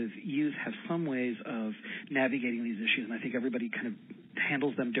work with youth have some ways of navigating these issues, and I think everybody kind of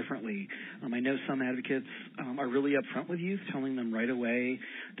handles them differently. I know some advocates are really upfront with youth, telling them right away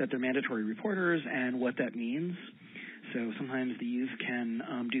that they're mandatory reporters and what that means. So sometimes the youth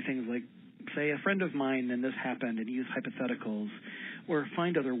can do things like, say, a friend of mine, and this happened, and use hypotheticals, or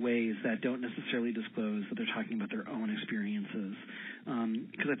find other ways that don't necessarily disclose that they're talking about their own experiences.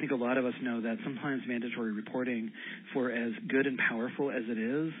 Because I think a lot of us know that sometimes mandatory reporting, for as good and powerful as it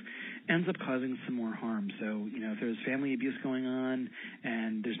is, ends up causing some more harm. So, if there's family abuse going on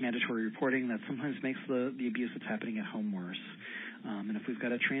and there's mandatory reporting, that sometimes makes the abuse that's happening at home worse. And if we've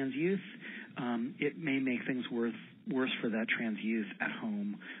got a trans youth, it may make things worse for that trans youth at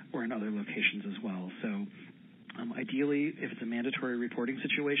home or in other locations as well. So ideally, if it's a mandatory reporting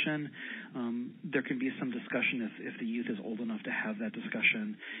situation, there can be some discussion if the youth is old enough to have that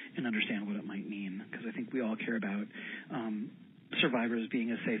discussion and understand what it might mean, because I think we all care about survivors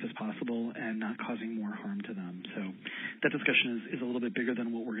being as safe as possible and not causing more harm to them. So that discussion is a little bit bigger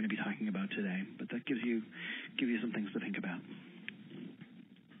than what we're going to be talking about today, but that gives you some things to think about.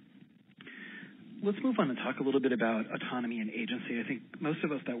 Let's move on and talk a little bit about autonomy and agency. I think most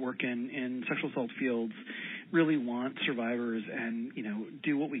of us that work in sexual assault fields really want survivors and,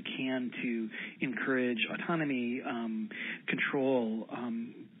 do what we can to encourage autonomy, control,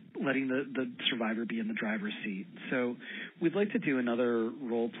 letting the survivor be in the driver's seat. So we'd like to do another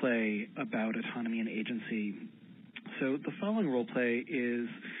role play about autonomy and agency. So the following role play is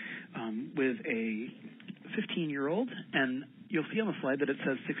with a 15-year-old, and you'll see on the slide that it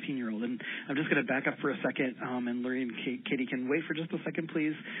says 16-year-old, and I'm just going to back up for a second, and Lori and Katie can wait for just a second,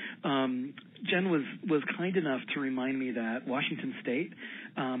 please. Jen was kind enough to remind me that Washington State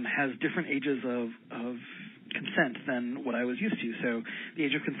has different ages of consent than what I was used to. So the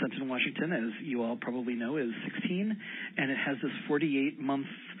age of consent in Washington, as you all probably know, is 16, and it has this 48-month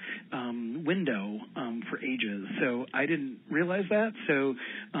window for ages. So I didn't realize that. So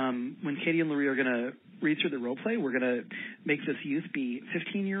when Katie and Lori are going to read through the role play, we're going to make this youth be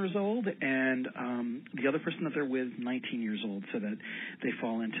 15 years old and the other person that they're with 19 years old, so that they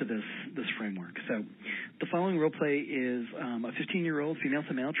fall into this framework. So the following role play is a 15-year-old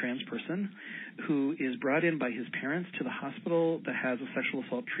female-to-male trans person who is brought in by his parents to the hospital that has a sexual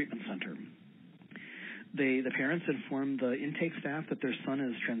assault treatment center. The parents inform the intake staff that their son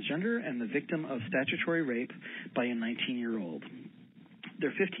is transgender and the victim of statutory rape by a 19-year-old.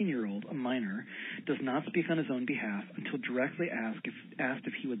 Their 15-year-old, a minor, does not speak on his own behalf until directly asked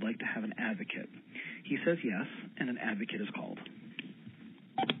if he would like to have an advocate. He says yes, and an advocate is called.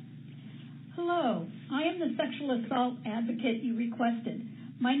 Hello, I am the sexual assault advocate you requested.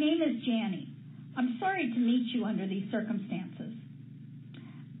 My name is Janny. I'm sorry to meet you under these circumstances.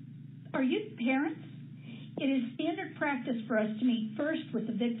 Are you parents? It is standard practice for us to meet first with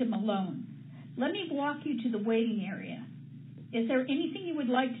the victim alone. Let me walk you to the waiting area. Is there anything you would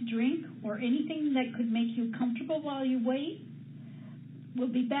like to drink or anything that could make you comfortable while you wait?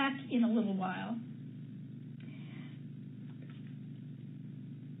 We'll be back in a little while.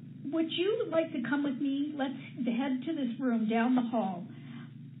 Would you like to come with me? Let's head to this room down the hall.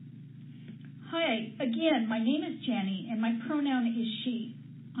 Hi, again, my name is Jenny, and my pronoun is she.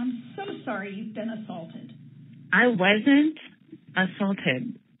 I'm so sorry you've been assaulted. I wasn't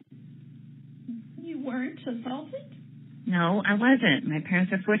assaulted. You weren't assaulted? No, I wasn't. My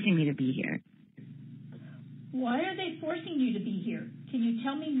parents are forcing me to be here. Why are they forcing you to be here? Can you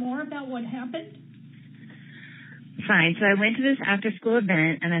tell me more about what happened? Fine. So I went to this after-school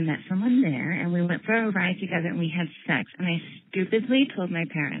event, and I met someone there, and we went for a ride together, and we had sex. And I stupidly told my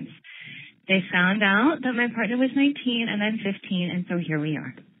parents. They found out that my partner was 19 and I'm 15, and so here we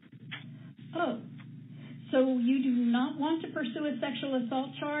are. Oh, so you do not want to pursue a sexual assault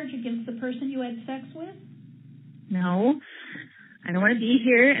charge against the person you had sex with? No, I don't want to be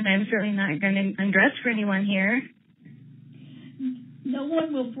here, and I'm certainly not going to undress for anyone here. No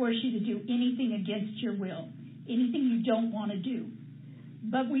one will force you to do anything against your will, anything you don't want to do.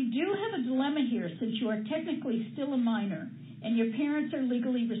 But we do have a dilemma here, since you are technically still a minor, and your parents are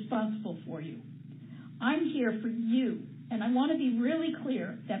legally responsible for you. I'm here for you, and I want to be really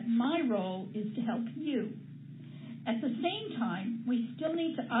clear that my role is to help you. At the same time, we still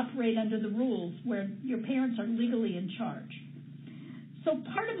need to operate under the rules where your parents are legally in charge. So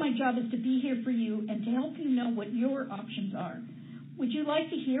part of my job is to be here for you and to help you know what your options are. Would you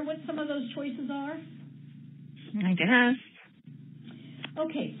like to hear what some of those choices are? I guess.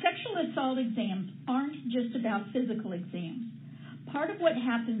 Okay, sexual assault exams aren't just about physical exams. Part of what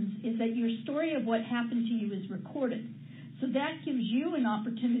happens is that your story of what happened to you is recorded. So that gives you an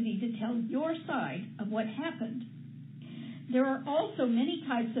opportunity to tell your side of what happened. There are also many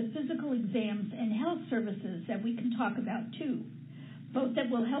types of physical exams and health services that we can talk about too. both that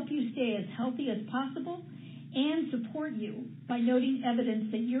will help you stay as healthy as possible and support you by noting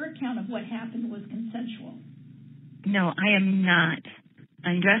evidence that your account of what happened was consensual. No, I am not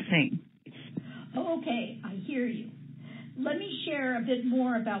undressing. Oh, okay, I hear you. Let me share a bit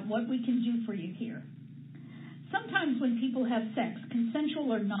more about what we can do for you here. Sometimes when people have sex,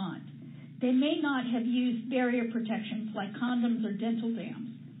 consensual or not, they may not have used barrier protections like condoms or dental dams.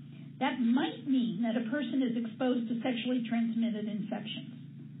 That might mean that a person is exposed to sexually transmitted infections.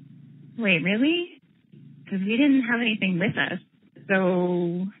 Wait, really? Because we didn't have anything with us,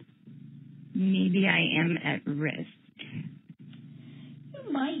 so maybe I am at risk.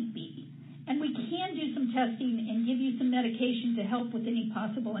 You might be, and we can do some testing and give you some medication to help with any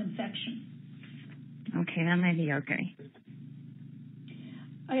possible infection. Okay, that might be okay.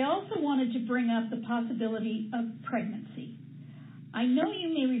 I also wanted to bring up the possibility of pregnancy. I know you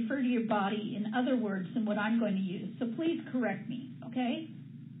may refer to your body in other words than what I'm going to use, so please correct me, okay?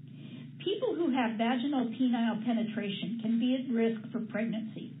 People who have vaginal penile penetration can be at risk for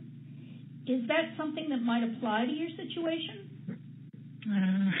pregnancy. Is that something that might apply to your situation?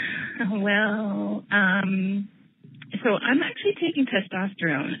 So I'm actually taking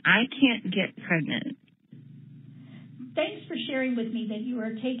testosterone. I can't get pregnant. Thanks for sharing with me that you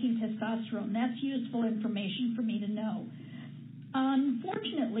are taking testosterone. That's useful information for me to know.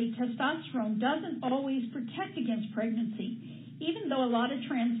 Unfortunately, testosterone doesn't always protect against pregnancy, even though a lot of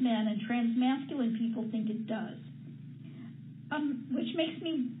trans men and trans masculine people think it does. Which makes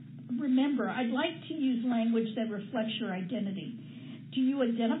me remember, I'd like to use language that reflects your identity. Do you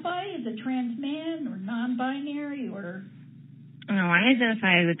identify as a trans man or non-binary or? No, I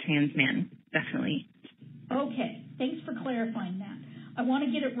identify as a trans man, definitely. Okay, thanks for clarifying that. I want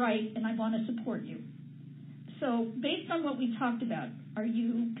to get it right and I want to support you. So, based on what we talked about, are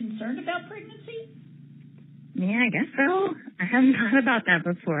you concerned about pregnancy? Yeah, I guess so. I haven't thought about that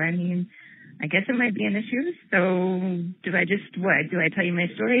before. I mean, I guess it might be an issue. So, do I tell you my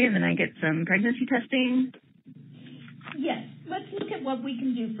story and then I get some pregnancy testing? Yes, let's look at what we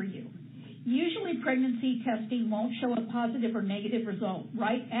can do for you. Usually pregnancy testing won't show a positive or negative result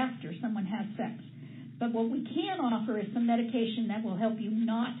right after someone has sex. But what we can offer is some medication that will help you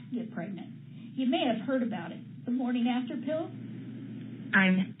not get pregnant. You may have heard about it. The morning after pill?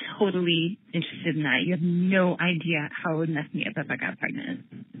 I'm totally interested in that. You have no idea how it would mess me up if I got pregnant.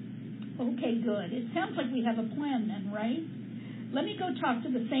 Okay, good. It sounds like we have a plan then, right? Let me go talk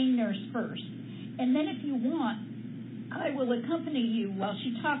to the same nurse first. And then if you want, I will accompany you while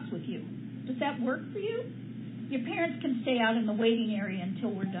she talks with you. Does that work for you? Your parents can stay out in the waiting area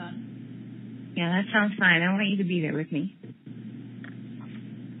until we're done. Yeah, that sounds fine. I want you to be there with me.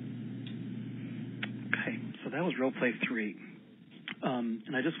 That was role play 3.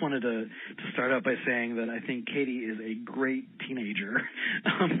 And I just wanted to start out by saying that I think Katie is a great teenager.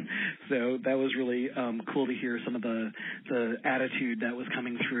 So that was really cool to hear some of the attitude that was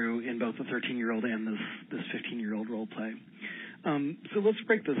coming through in both the 13-year-old and this 15-year-old role play. So let's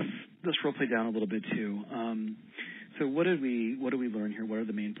break this role play down a little bit too. So what do we learn here? What are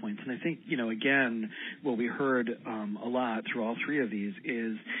the main points? And I think, again, what we heard a lot through all 3 of these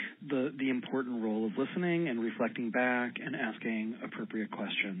is the important role of listening and reflecting back and asking appropriate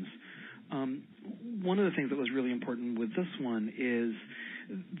questions. One of the things that was really important with this one is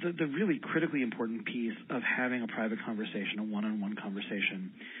the really critically important piece of having a private conversation, a one-on-one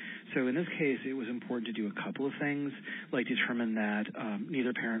conversation. So in this case, it was important to do a couple of things, like determine that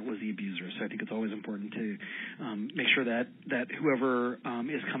neither parent was the abuser. So I think it's always important to make sure that whoever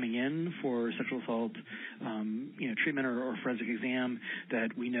is coming in for sexual assault, treatment or forensic exam, that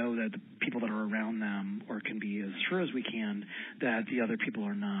we know that the people that are around them, or can be as sure as we can, that the other people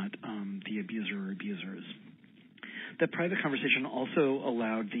are not the abuser or abusers. The private conversation also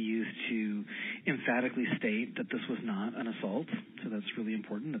allowed the youth to emphatically state that this was not an assault, so that's really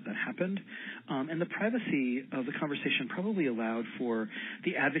important that happened. And the privacy of the conversation probably allowed for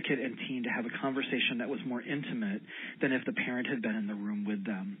the advocate and teen to have a conversation that was more intimate than if the parent had been in the room with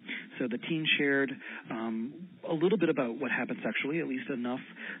them. So the teen shared a little bit about what happened sexually, at least enough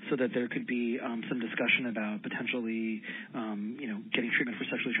so that there could be some discussion about potentially, getting treatment for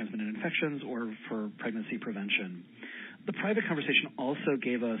sexually transmitted infections or for pregnancy prevention. The private conversation also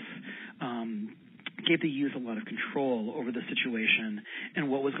gave the youth a lot of control over the situation and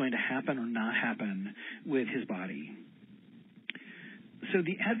what was going to happen or not happen with his body. So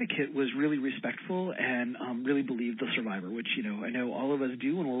the advocate was really respectful and really believed the survivor, which, I know all of us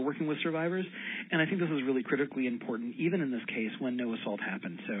do when we're working with survivors. And I think this is really critically important, even in this case when no assault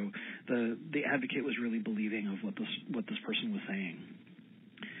happened. So the advocate was really believing of what this person was saying.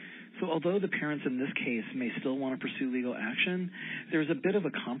 So although the parents in this case may still want to pursue legal action, there's a bit of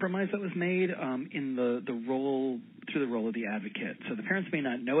a compromise that was made in the role of the advocate. So the parents may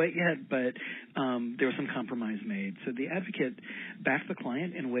not know it yet, but there was some compromise made. So the advocate backed the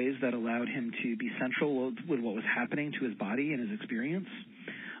client in ways that allowed him to be central with what was happening to his body and his experience.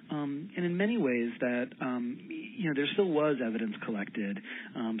 And in many ways that, there still was evidence collected.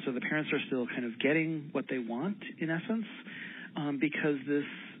 So the parents are still kind of getting what they want, in essence, because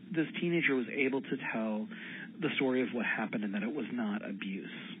this teenager was able to tell the story of what happened and that it was not abuse.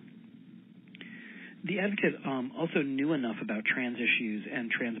 The advocate also knew enough about trans issues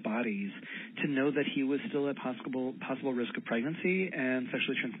and trans bodies to know that he was still at possible risk of pregnancy and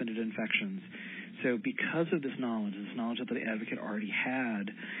sexually transmitted infections. So because of this knowledge that the advocate already had,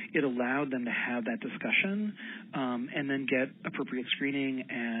 it allowed them to have that discussion and then get appropriate screening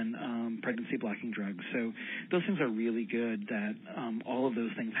and pregnancy-blocking drugs. So those things are really good that all of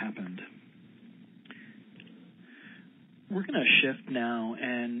those things happened. We're going to shift now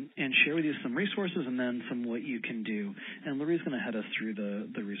and share with you some resources and then some what you can do. And Lori's going to head us through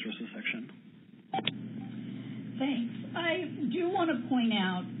the resources section. Thanks. I do want to point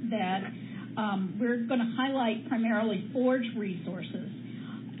out that we're going to highlight primarily Forge resources.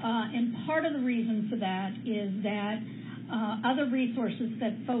 And part of the reason for that is that other resources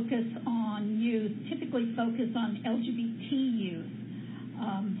that focus on youth typically focus on LGBT youth.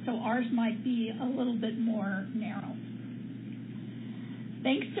 So ours might be a little bit more narrow.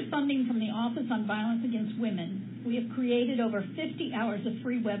 Thanks to funding from the Office on Violence Against Women, we have created over 50 hours of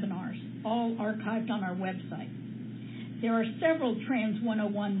free webinars, all archived on our website. There are several Trans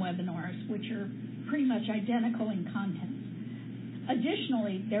 101 webinars, which are pretty much identical in content.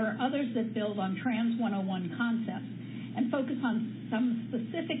 Additionally, there are others that build on Trans 101 concepts and focus on some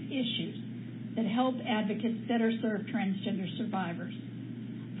specific issues that help advocates better serve transgender survivors.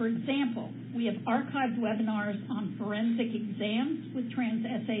 For example, we have archived webinars on forensic exams with trans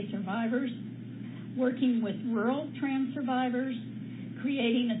SA survivors, working with rural trans survivors,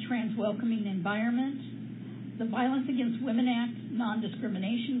 creating a trans welcoming environment, the Violence Against Women Act,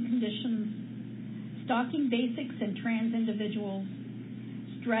 non-discrimination conditions, stalking basics in trans individuals,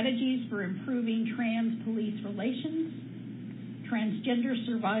 strategies for improving trans police relations, transgender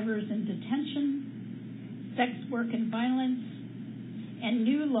survivors in detention, sex work and violence, and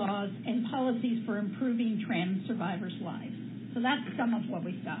new laws and policies for improving trans survivors' lives. So that's some of what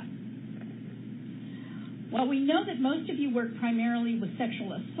we've got. While we know that most of you work primarily with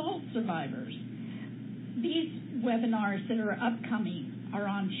sexual assault survivors, these webinars that are upcoming are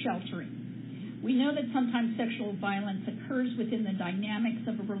on sheltering. We know that sometimes sexual violence occurs within the dynamics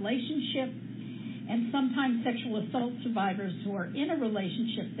of a relationship, and sometimes sexual assault survivors who are in a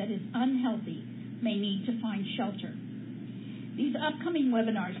relationship that is unhealthy may need to find shelter. These upcoming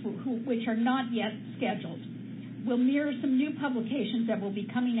webinars, which are not yet scheduled, will mirror some new publications that will be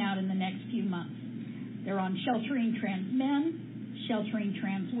coming out in the next few months. They're on sheltering trans men, sheltering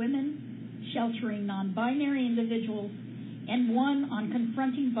trans women, sheltering non-binary individuals, and one on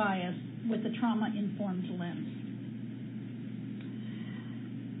confronting bias with a trauma-informed lens.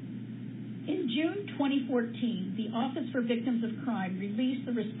 In June 2014, the Office for Victims of Crime released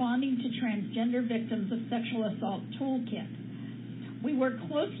the Responding to Transgender Victims of Sexual Assault Toolkit. We work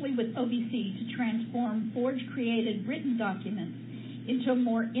closely with OVC to transform Forge-created written documents into a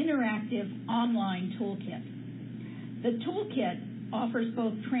more interactive online toolkit. The toolkit offers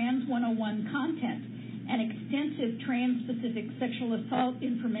both Trans 101 content and extensive trans-specific sexual assault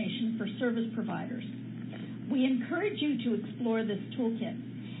information for service providers. We encourage you to explore this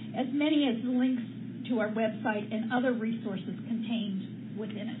toolkit, as many as the links to our website and other resources contained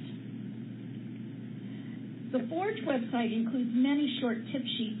within it. The Forge website includes many short tip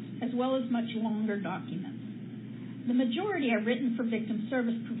sheets as well as much longer documents. The majority are written for victim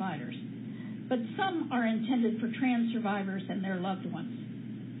service providers, but some are intended for trans survivors and their loved ones.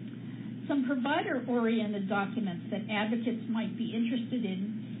 Some provider-oriented documents that advocates might be interested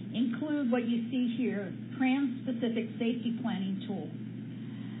in include what you see here, Trans-Specific Safety Planning Tool.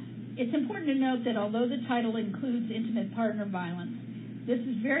 It's important to note that although the title includes intimate partner violence, this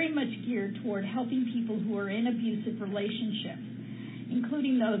is very much geared toward helping people who are in abusive relationships,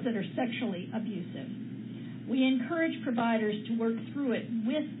 including those that are sexually abusive. We encourage providers to work through it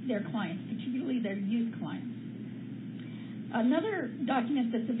with their clients, particularly their youth clients. Another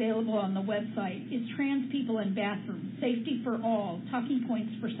document that's available on the website is Trans People in Bathrooms, Safety for All, Talking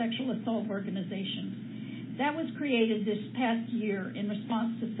Points for Sexual Assault Organizations. That was created this past year in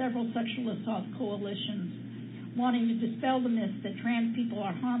response to several sexual assault coalitions wanting to dispel the myth that trans people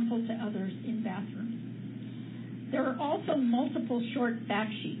are harmful to others in bathrooms. There are also multiple short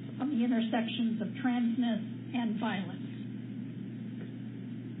fact sheets on the intersections of transness and violence.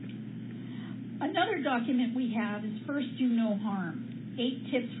 Another document we have is First Do No Harm,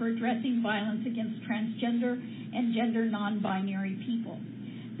 8 tips for addressing violence against transgender and gender non-binary people.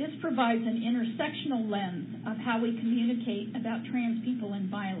 This provides an intersectional lens of how we communicate about trans people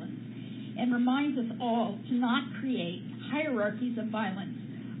and violence, and reminds us all to not create hierarchies of violence,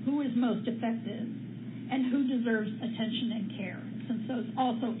 who is most effective, and who deserves attention and care, since those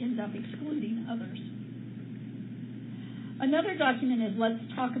also end up excluding others. Another document is Let's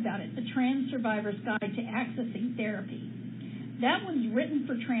Talk About It, the Trans Survivor's Guide to Accessing Therapy. That one's written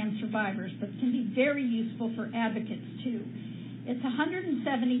for trans survivors, but can be very useful for advocates too. It's 170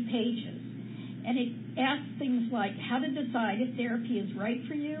 pages, and it asks things like how to decide if therapy is right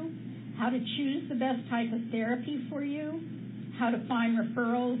for you, how to choose the best type of therapy for you, how to find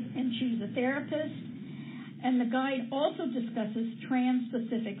referrals and choose a therapist, and the guide also discusses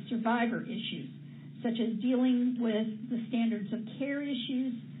trans-specific survivor issues, such as dealing with the standards of care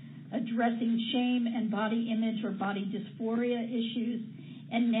issues, addressing shame and body image or body dysphoria issues,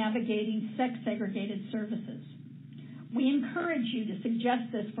 and navigating sex-segregated services. We encourage you to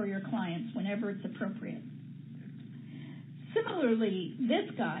suggest this for your clients whenever it's appropriate. Similarly, this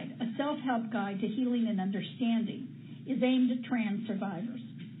guide, a self-help guide to healing and understanding, is aimed at trans survivors.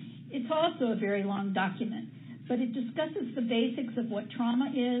 It's also a very long document, but it discusses the basics of what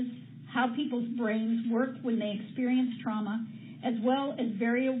trauma is, how people's brains work when they experience trauma, as well as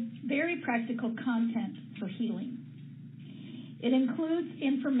very practical content for healing. It includes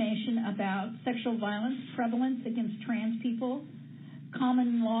information about sexual violence prevalence against trans people,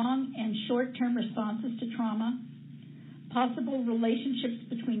 common long and short-term responses to trauma, possible relationships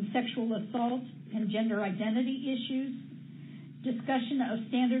between sexual assault and gender identity issues, discussion of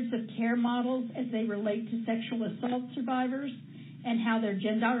standards of care models as they relate to sexual assault survivors, and how their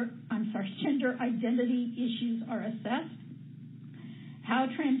gender identity issues are assessed, how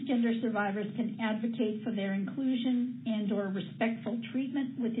transgender survivors can advocate for their inclusion and or respectful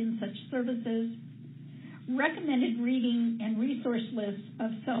treatment within such services, recommended reading and resource lists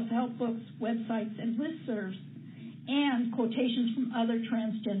of self-help books, websites, and listservs, and quotations from other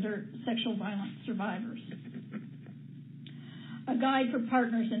transgender sexual violence survivors. A guide for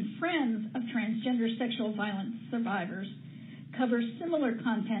partners and friends of transgender sexual violence survivors covers similar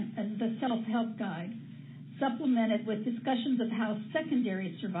content as the self-help guide, supplemented with discussions of how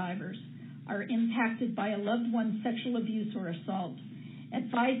secondary survivors are impacted by a loved one's sexual abuse or assault,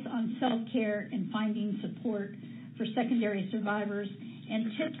 advice on self-care and finding support for secondary survivors,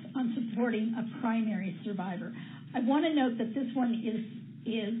 and tips on supporting a primary survivor. I want to note that this one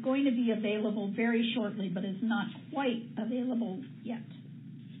is going to be available very shortly, but is not quite available yet.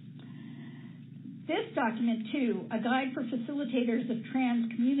 This document, too, a guide for facilitators of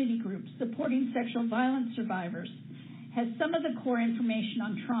trans community groups supporting sexual violence survivors, has some of the core information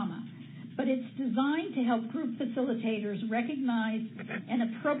on trauma, but it's designed to help group facilitators recognize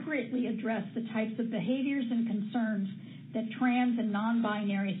and appropriately address the types of behaviors and concerns that trans and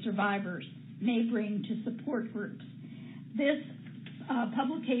non-binary survivors may bring to support groups. This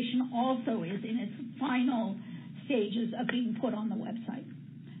publication also is in its final stages of being put on the website.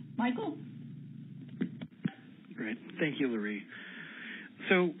 Michael? Great. Thank you, Laurie.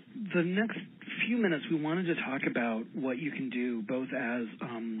 So the next few minutes, we wanted to talk about what you can do both as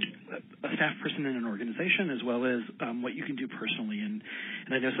a staff person in an organization as well as what you can do personally. And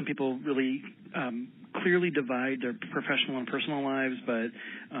I know some people really clearly divide their professional and personal lives, but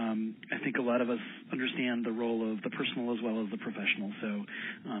I think a lot of us understand the role of the personal as well as the professional. So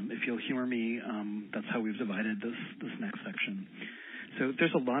if you'll humor me, that's how we've divided this next section. So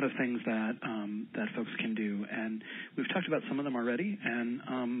there's a lot of things that folks can do, and we've talked about some of them already,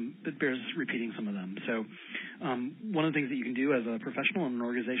 and it bears repeating some of them. So one of the things that you can do as a professional in an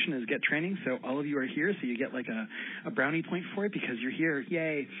organization is get training. So all of you are here, so you get like a brownie point for it because you're here.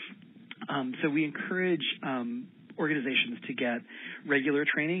 Yay. So we encourage organizations to get regular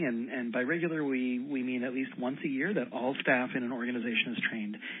training, and by regular we mean at least once a year that all staff in an organization is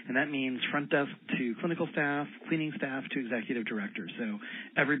trained, and that means front desk to clinical staff, cleaning staff to executive director, so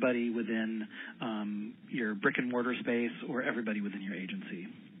everybody within your brick and mortar space or everybody within your agency.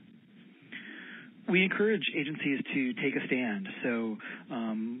 We encourage agencies to take a stand. So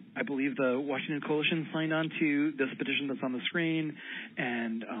I believe the Washington Coalition signed on to this petition that's on the screen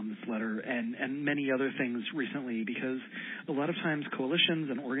and this letter and many other things recently, because a lot of times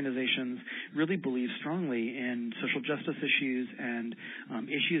coalitions and organizations really believe strongly in social justice issues and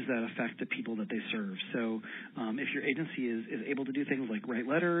issues that affect the people that they serve. So if your agency is able to do things like write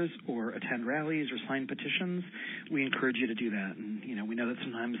letters or attend rallies or sign petitions, we encourage you to do that. And, we know that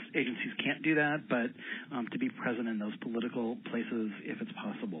sometimes agencies can't do that, but to be present in those political places if it's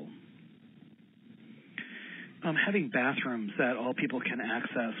possible. Having bathrooms that all people can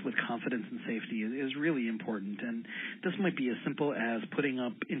access with confidence and safety is really important, and this might be as simple as putting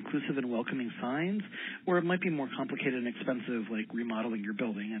up inclusive and welcoming signs, or it might be more complicated and expensive, like remodeling your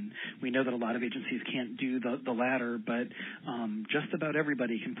building. And we know that a lot of agencies can't do the latter, but just about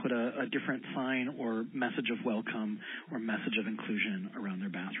everybody can put a different sign or message of welcome or message of inclusion around their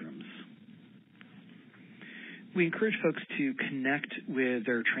bathrooms. We encourage folks to connect with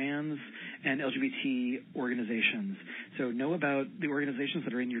their trans and LGBT organizations. So know about the organizations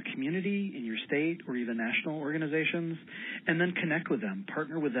that are in your community, in your state, or even national organizations, and then connect with them,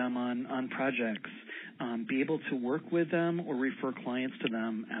 partner with them on projects, be able to work with them or refer clients to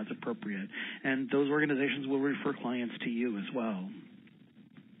them as appropriate. And those organizations will refer clients to you as well.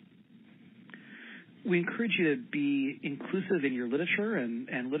 We encourage you to be inclusive in your literature,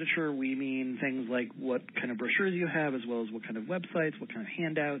 and literature we mean things like what kind of brochures you have, as well as what kind of websites, what kind of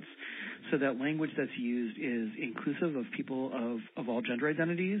handouts, so that language that's used is inclusive of people of all gender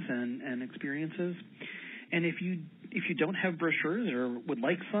identities and experiences. And if you don't have brochures or would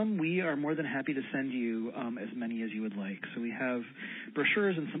like some, we are more than happy to send you as many as you would like. So we have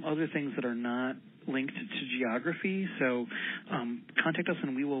brochures and some other things that are not linked to geography, so contact us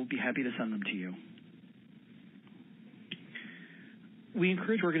and we will be happy to send them to you. We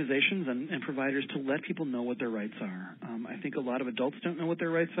encourage organizations and providers to let people know what their rights are. I think a lot of adults don't know what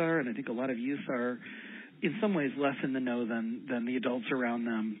their rights are, and I think a lot of youth are, in some ways, less in the know than the adults around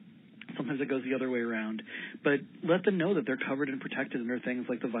them. Sometimes it goes the other way around. But let them know that they're covered and protected under things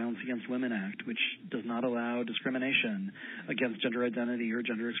like the Violence Against Women Act, which does not allow discrimination against gender identity or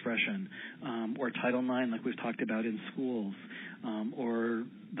gender expression, or Title IX, like we've talked about in schools, or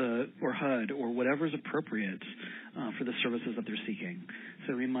HUD, or whatever is appropriate for the services that they're seeking.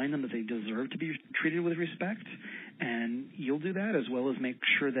 So remind them that they deserve to be treated with respect, and you'll do that, as well as make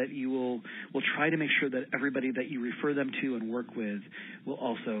sure that you will try to make sure that everybody that you refer them to and work with will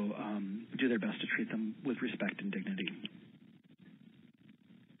also do their best to treat them with respect and dignity.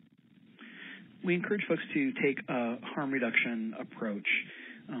 We encourage folks to take a harm reduction approach.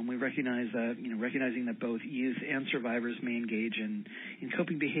 We recognize that, recognizing that both youth and survivors may engage in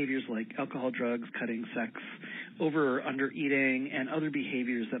coping behaviors like alcohol, drugs, cutting, sex, over or under eating, and other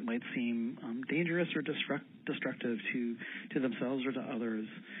behaviors that might seem dangerous or destructive to themselves or to others.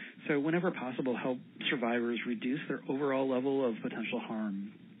 So whenever possible, help survivors reduce their overall level of potential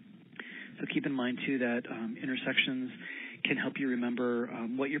harm. So keep in mind, too, that intersections can help you remember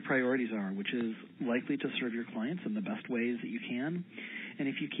what your priorities are, which is likely to serve your clients in the best ways that you can. And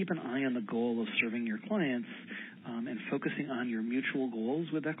if you keep an eye on the goal of serving your clients and focusing on your mutual goals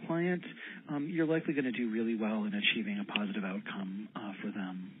with that client, you're likely going to do really well in achieving a positive outcome for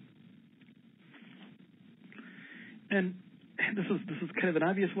them. And this is kind of an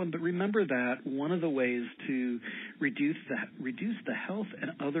obvious one, but remember that one of the ways to reduce the health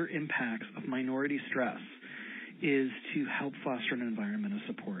and other impacts of minority stress is to help foster an environment of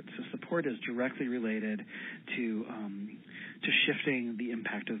support. So support is directly related to shifting the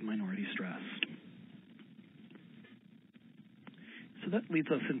impact of minority stress. So that leads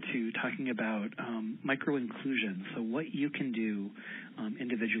us into talking about micro-inclusion, so what you can do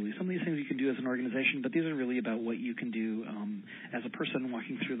individually. Some of these things you can do as an organization, but these are really about what you can do as a person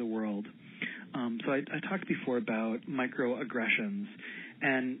walking through the world. So I talked before about microaggressions,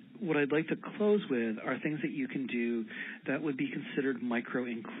 and what I'd like to close with are things that you can do that would be considered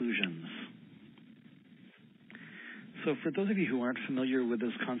micro-inclusions. So for those of you who aren't familiar with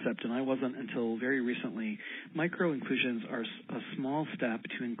this concept, and I wasn't until very recently, micro-inclusions are a small step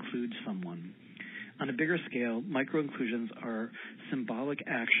to include someone. On a bigger scale, micro-inclusions are symbolic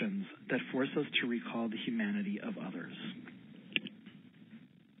actions that force us to recall the humanity of others.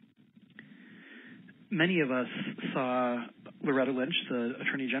 Many of us saw Loretta Lynch, the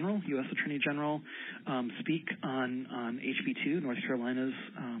Attorney General, U.S. Attorney General, speak on HB 2, North Carolina's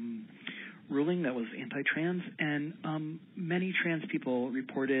ruling that was anti-trans, and many trans people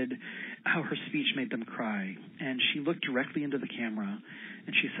reported how her speech made them cry. And she looked directly into the camera,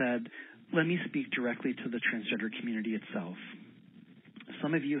 and she said, "Let me speak directly to the transgender community itself."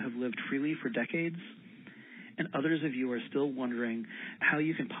 Some of you have lived freely for decades, and others of you are still wondering how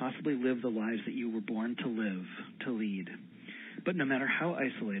you can possibly live the lives that you were born to live, to lead. But no matter how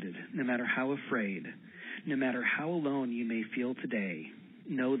isolated, no matter how afraid, no matter how alone you may feel today,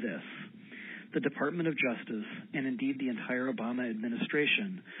 know this. The Department of Justice, and indeed the entire Obama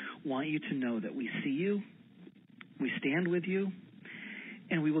administration, want you to know that we see you, we stand with you,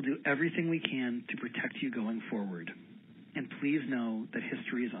 and we will do everything we can to protect you going forward. And please know that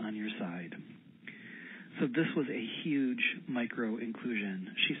history is on your side. So this was a huge micro-inclusion.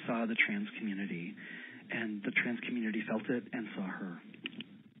 She saw the trans community, and the trans community felt it and saw her.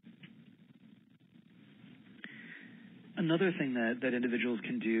 Another thing that individuals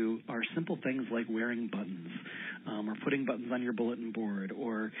can do are simple things like wearing buttons, or putting buttons on your bulletin board,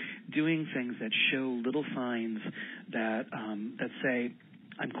 or doing things that show little signs that say,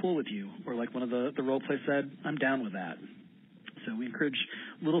 I'm cool with you, or like one of the role play said, I'm down with that. So we encourage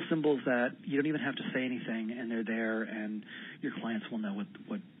little symbols that you don't even have to say anything, and they're there, and your clients will know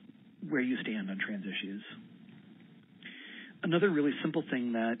where you stand on trans issues. Another really simple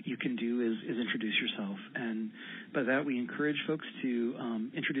thing that you can do is introduce yourself, and by that we encourage folks to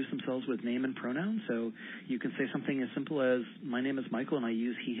introduce themselves with name and pronouns. So you can say something as simple as, my name is Michael and I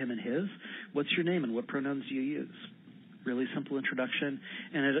use he, him, and his. What's your name and what pronouns do you use? Really simple introduction,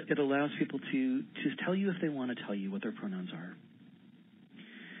 and it allows people to tell you if they want to tell you what their pronouns are.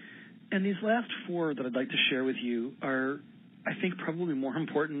 And these last four that I'd like to share with you are, I think, probably more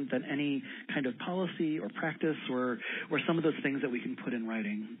important than any kind of policy or practice or some of those things that we can put in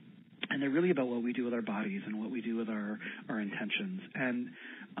writing. And they're really about what we do with our bodies and what we do with our intentions. And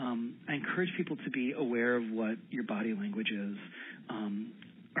I encourage people to be aware of what your body language is.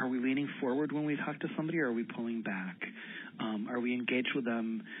 Are we leaning forward when we talk to somebody, or are we pulling back? Are we engaged with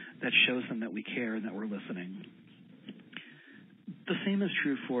them that shows them that we care and that we're listening? The same is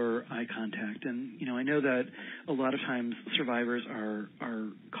true for eye contact. And, I know that a lot of times survivors are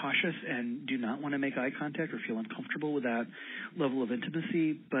cautious and do not want to make eye contact or feel uncomfortable with that level of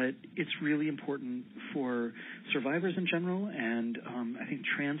intimacy, but it's really important for survivors in general, and I think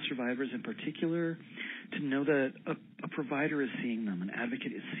trans survivors in particular, to know that a provider is seeing them, an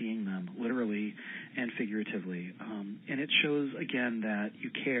advocate is seeing them, literally and figuratively. And it shows, again, that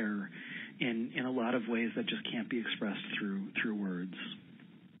you care in a lot of ways that just can't be expressed through words.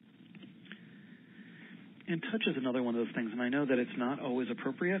 And touch is another one of those things, and I know that it's not always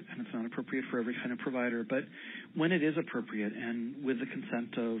appropriate, and it's not appropriate for every kind of provider, but when it is appropriate and with the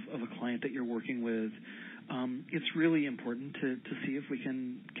consent of a client that you're working with, it's really important to see if we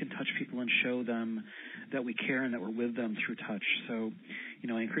can touch people and show them that we care and that we're with them through touch. So,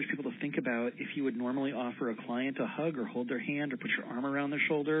 I encourage people to think about if you would normally offer a client a hug or hold their hand or put your arm around their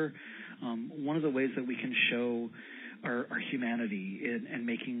shoulder. One of the ways that we can show our humanity and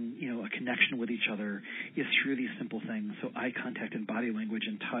making, a connection with each other is through these simple things. So eye contact and body language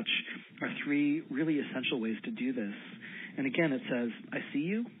and touch are three really essential ways to do this. And again, it says, I see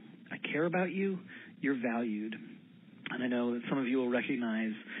you, I care about you, you're valued. And I know that some of you will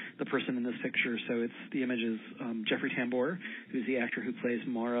recognize the person in this picture. So the image is Jeffrey Tambor, who's the actor who plays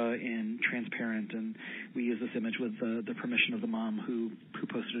Mara in Transparent. And we use this image with the permission of the mom who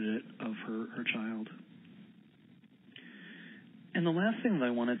posted it of her child. And the last thing that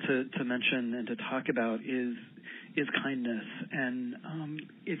I wanted to mention and to talk about is kindness. And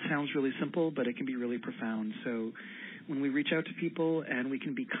it sounds really simple, but it can be really profound. So when we reach out to people and we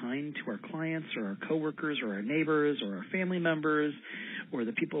can be kind to our clients or our coworkers or our neighbors or our family members or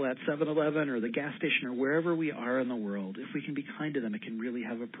the people at 7-Eleven or the gas station or wherever we are in the world, if we can be kind to them, it can really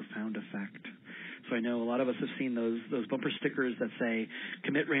have a profound effect. So I know a lot of us have seen those bumper stickers that say,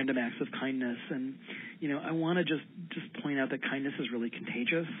 commit random acts of kindness. And, I want to just point out that kindness is really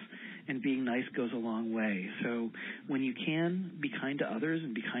contagious, and being nice goes a long way. So when you can, be kind to others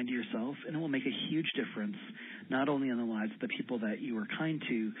and be kind to yourself, and it will make a huge difference, not only in the lives of the people that you are kind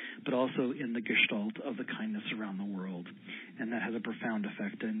to, but also in the gestalt of the kindness around the world. And that has a profound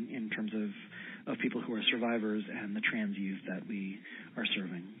effect in terms of people who are survivors and the trans youth that we are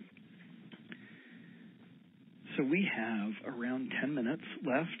serving. So we have around 10 minutes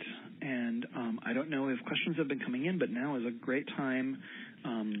left, and I don't know if questions have been coming in, but now is a great time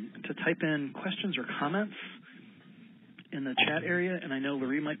to type in questions or comments in the chat area. And I know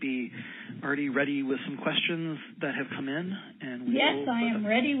Larry might be already ready with some questions that have come in. And yes, I am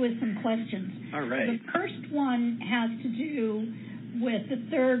ready with some questions. All right. The first one has to do with the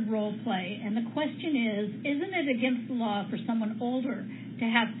third role play, and the question is, isn't it against the law for someone older to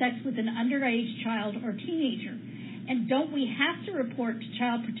have sex with an underage child or teenager? And don't we have to report to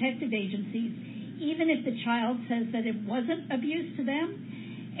child protective agencies even if the child says that it wasn't abuse to them?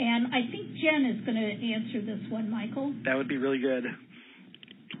 And I think Jen is going to answer this one, Michael. That would be really good.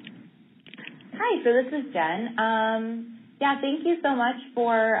 Hi, so this is Jen. Thank you so much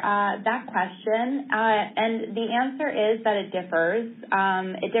for that question. And the answer is that it differs.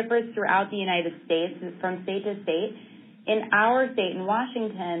 It differs throughout the United States from state to state. In our state, in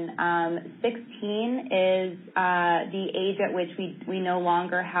Washington, 16 is the age at which we no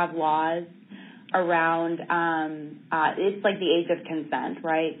longer have laws around, it's like the age of consent,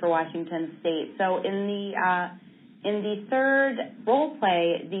 right, for Washington State. So in the third role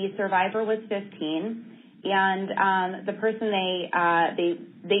play, the survivor was 15, and the person they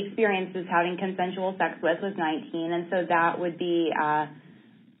experienced as having consensual sex with was 19, and so that would be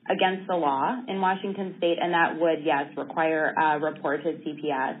against the law in Washington State, and that would, yes, require a report to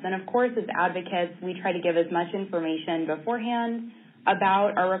CPS. And of course, as advocates, we try to give as much information beforehand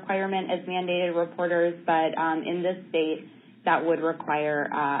about our requirement as mandated reporters, but in this state, that would require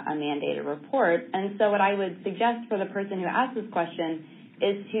a mandated report. And so what I would suggest for the person who asked this question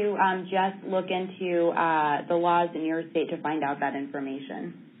is to just look into the laws in your state to find out that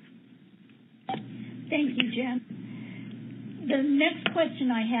information. Thank you, Jen. The next question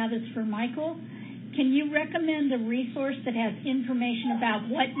I have is for Michael. Can you recommend a resource that has information about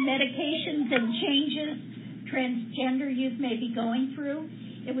what medications and changes transgender youth may be going through?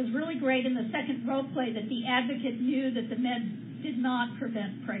 It was really great in the second role play that the advocate knew that the meds did not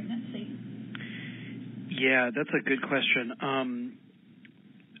prevent pregnancy. Yeah, that's a good question.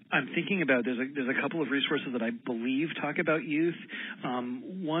 I'm thinking about there's a couple of resources that I believe talk about youth.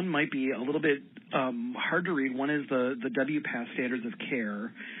 One might be a little bit hard to read. One is the WPATH Standards of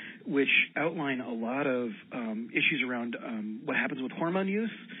Care, which outline a lot of issues around what happens with hormone use,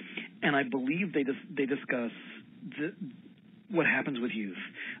 and I believe they discuss what happens with youth.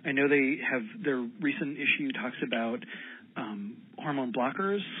 I know they have their recent issue talks about hormone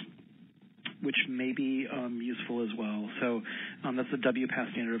blockers, which may be useful as well. So that's the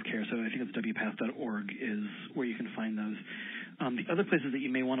WPATH Standard of Care. So I think it's WPATH.org is where you can find those. The other places that you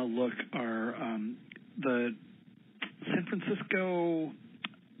may want to look are the San Francisco.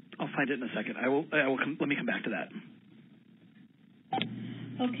 I'll find it in a second. Let me come back to that.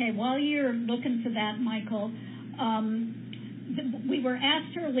 Okay. While you're looking for that, Michael, we were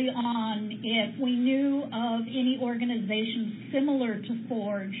asked early on if we knew of any organizations similar to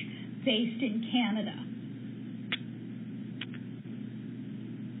Forge based in Canada.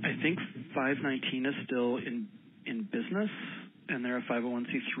 I think 519 is still in business, and they're a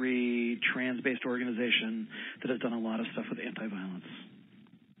 501c3 trans-based organization that has done a lot of stuff with anti-violence.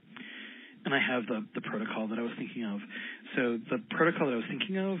 And I have the protocol that I was thinking of. So the protocol that I was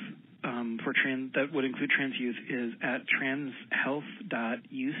thinking of for trans that would include trans youth is at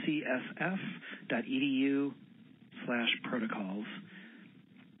transhealth.ucsf.edu/protocols.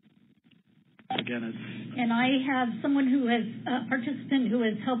 Again, and I have someone who has a participant who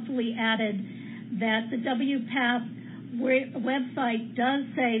has helpfully added that the WPATH website does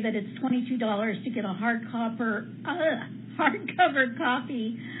say that it's $22 to get a hardcover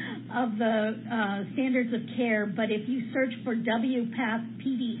copy of the Standards of Care, but if you search for WPATH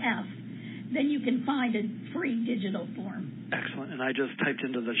PDF, then you can find a free digital form. Excellent, and I just typed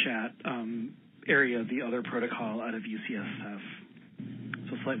into the chat area the other protocol out of UCSF,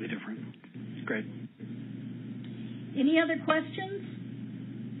 so slightly different. Great. Any other questions?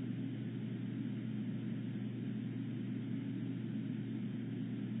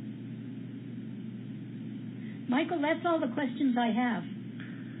 Michael, that's all the questions I have.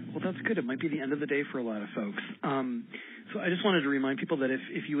 Well, that's good. It might be the end of the day for a lot of folks. So I just wanted to remind people that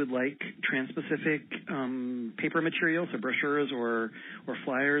if you would like trans-specific paper materials, so brochures or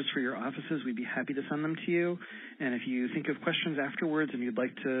flyers for your offices, we'd be happy to send them to you. And if you think of questions afterwards and you'd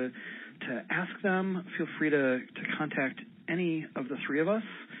like to ask them, feel free to contact any of the three of us,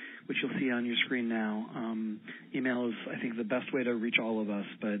 which you'll see on your screen now. Email is, I think, the best way to reach all of us,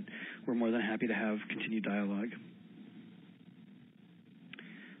 but we're more than happy to have continued dialogue.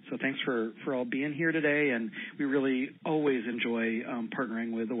 So thanks for all being here today, and we really always enjoy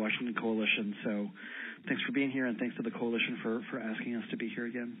partnering with the Washington Coalition. So thanks for being here, and thanks to the Coalition for asking us to be here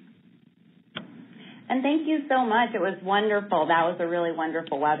again. And thank you so much. It was wonderful. That was a really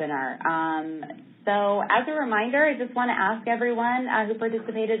wonderful webinar. So as a reminder, I just want to ask everyone who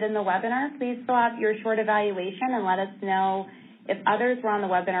participated in the webinar, please fill out your short evaluation and let us know if others were on the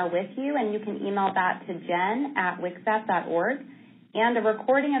webinar with you, and you can email that to jen@wicsat.org. And a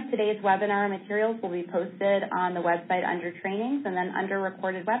recording of today's webinar materials will be posted on the website under trainings and then under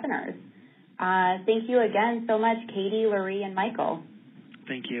recorded webinars. Thank you again so much, Katie, Laurie, and Michael.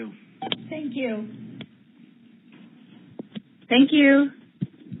 Thank you. Thank you. Thank you.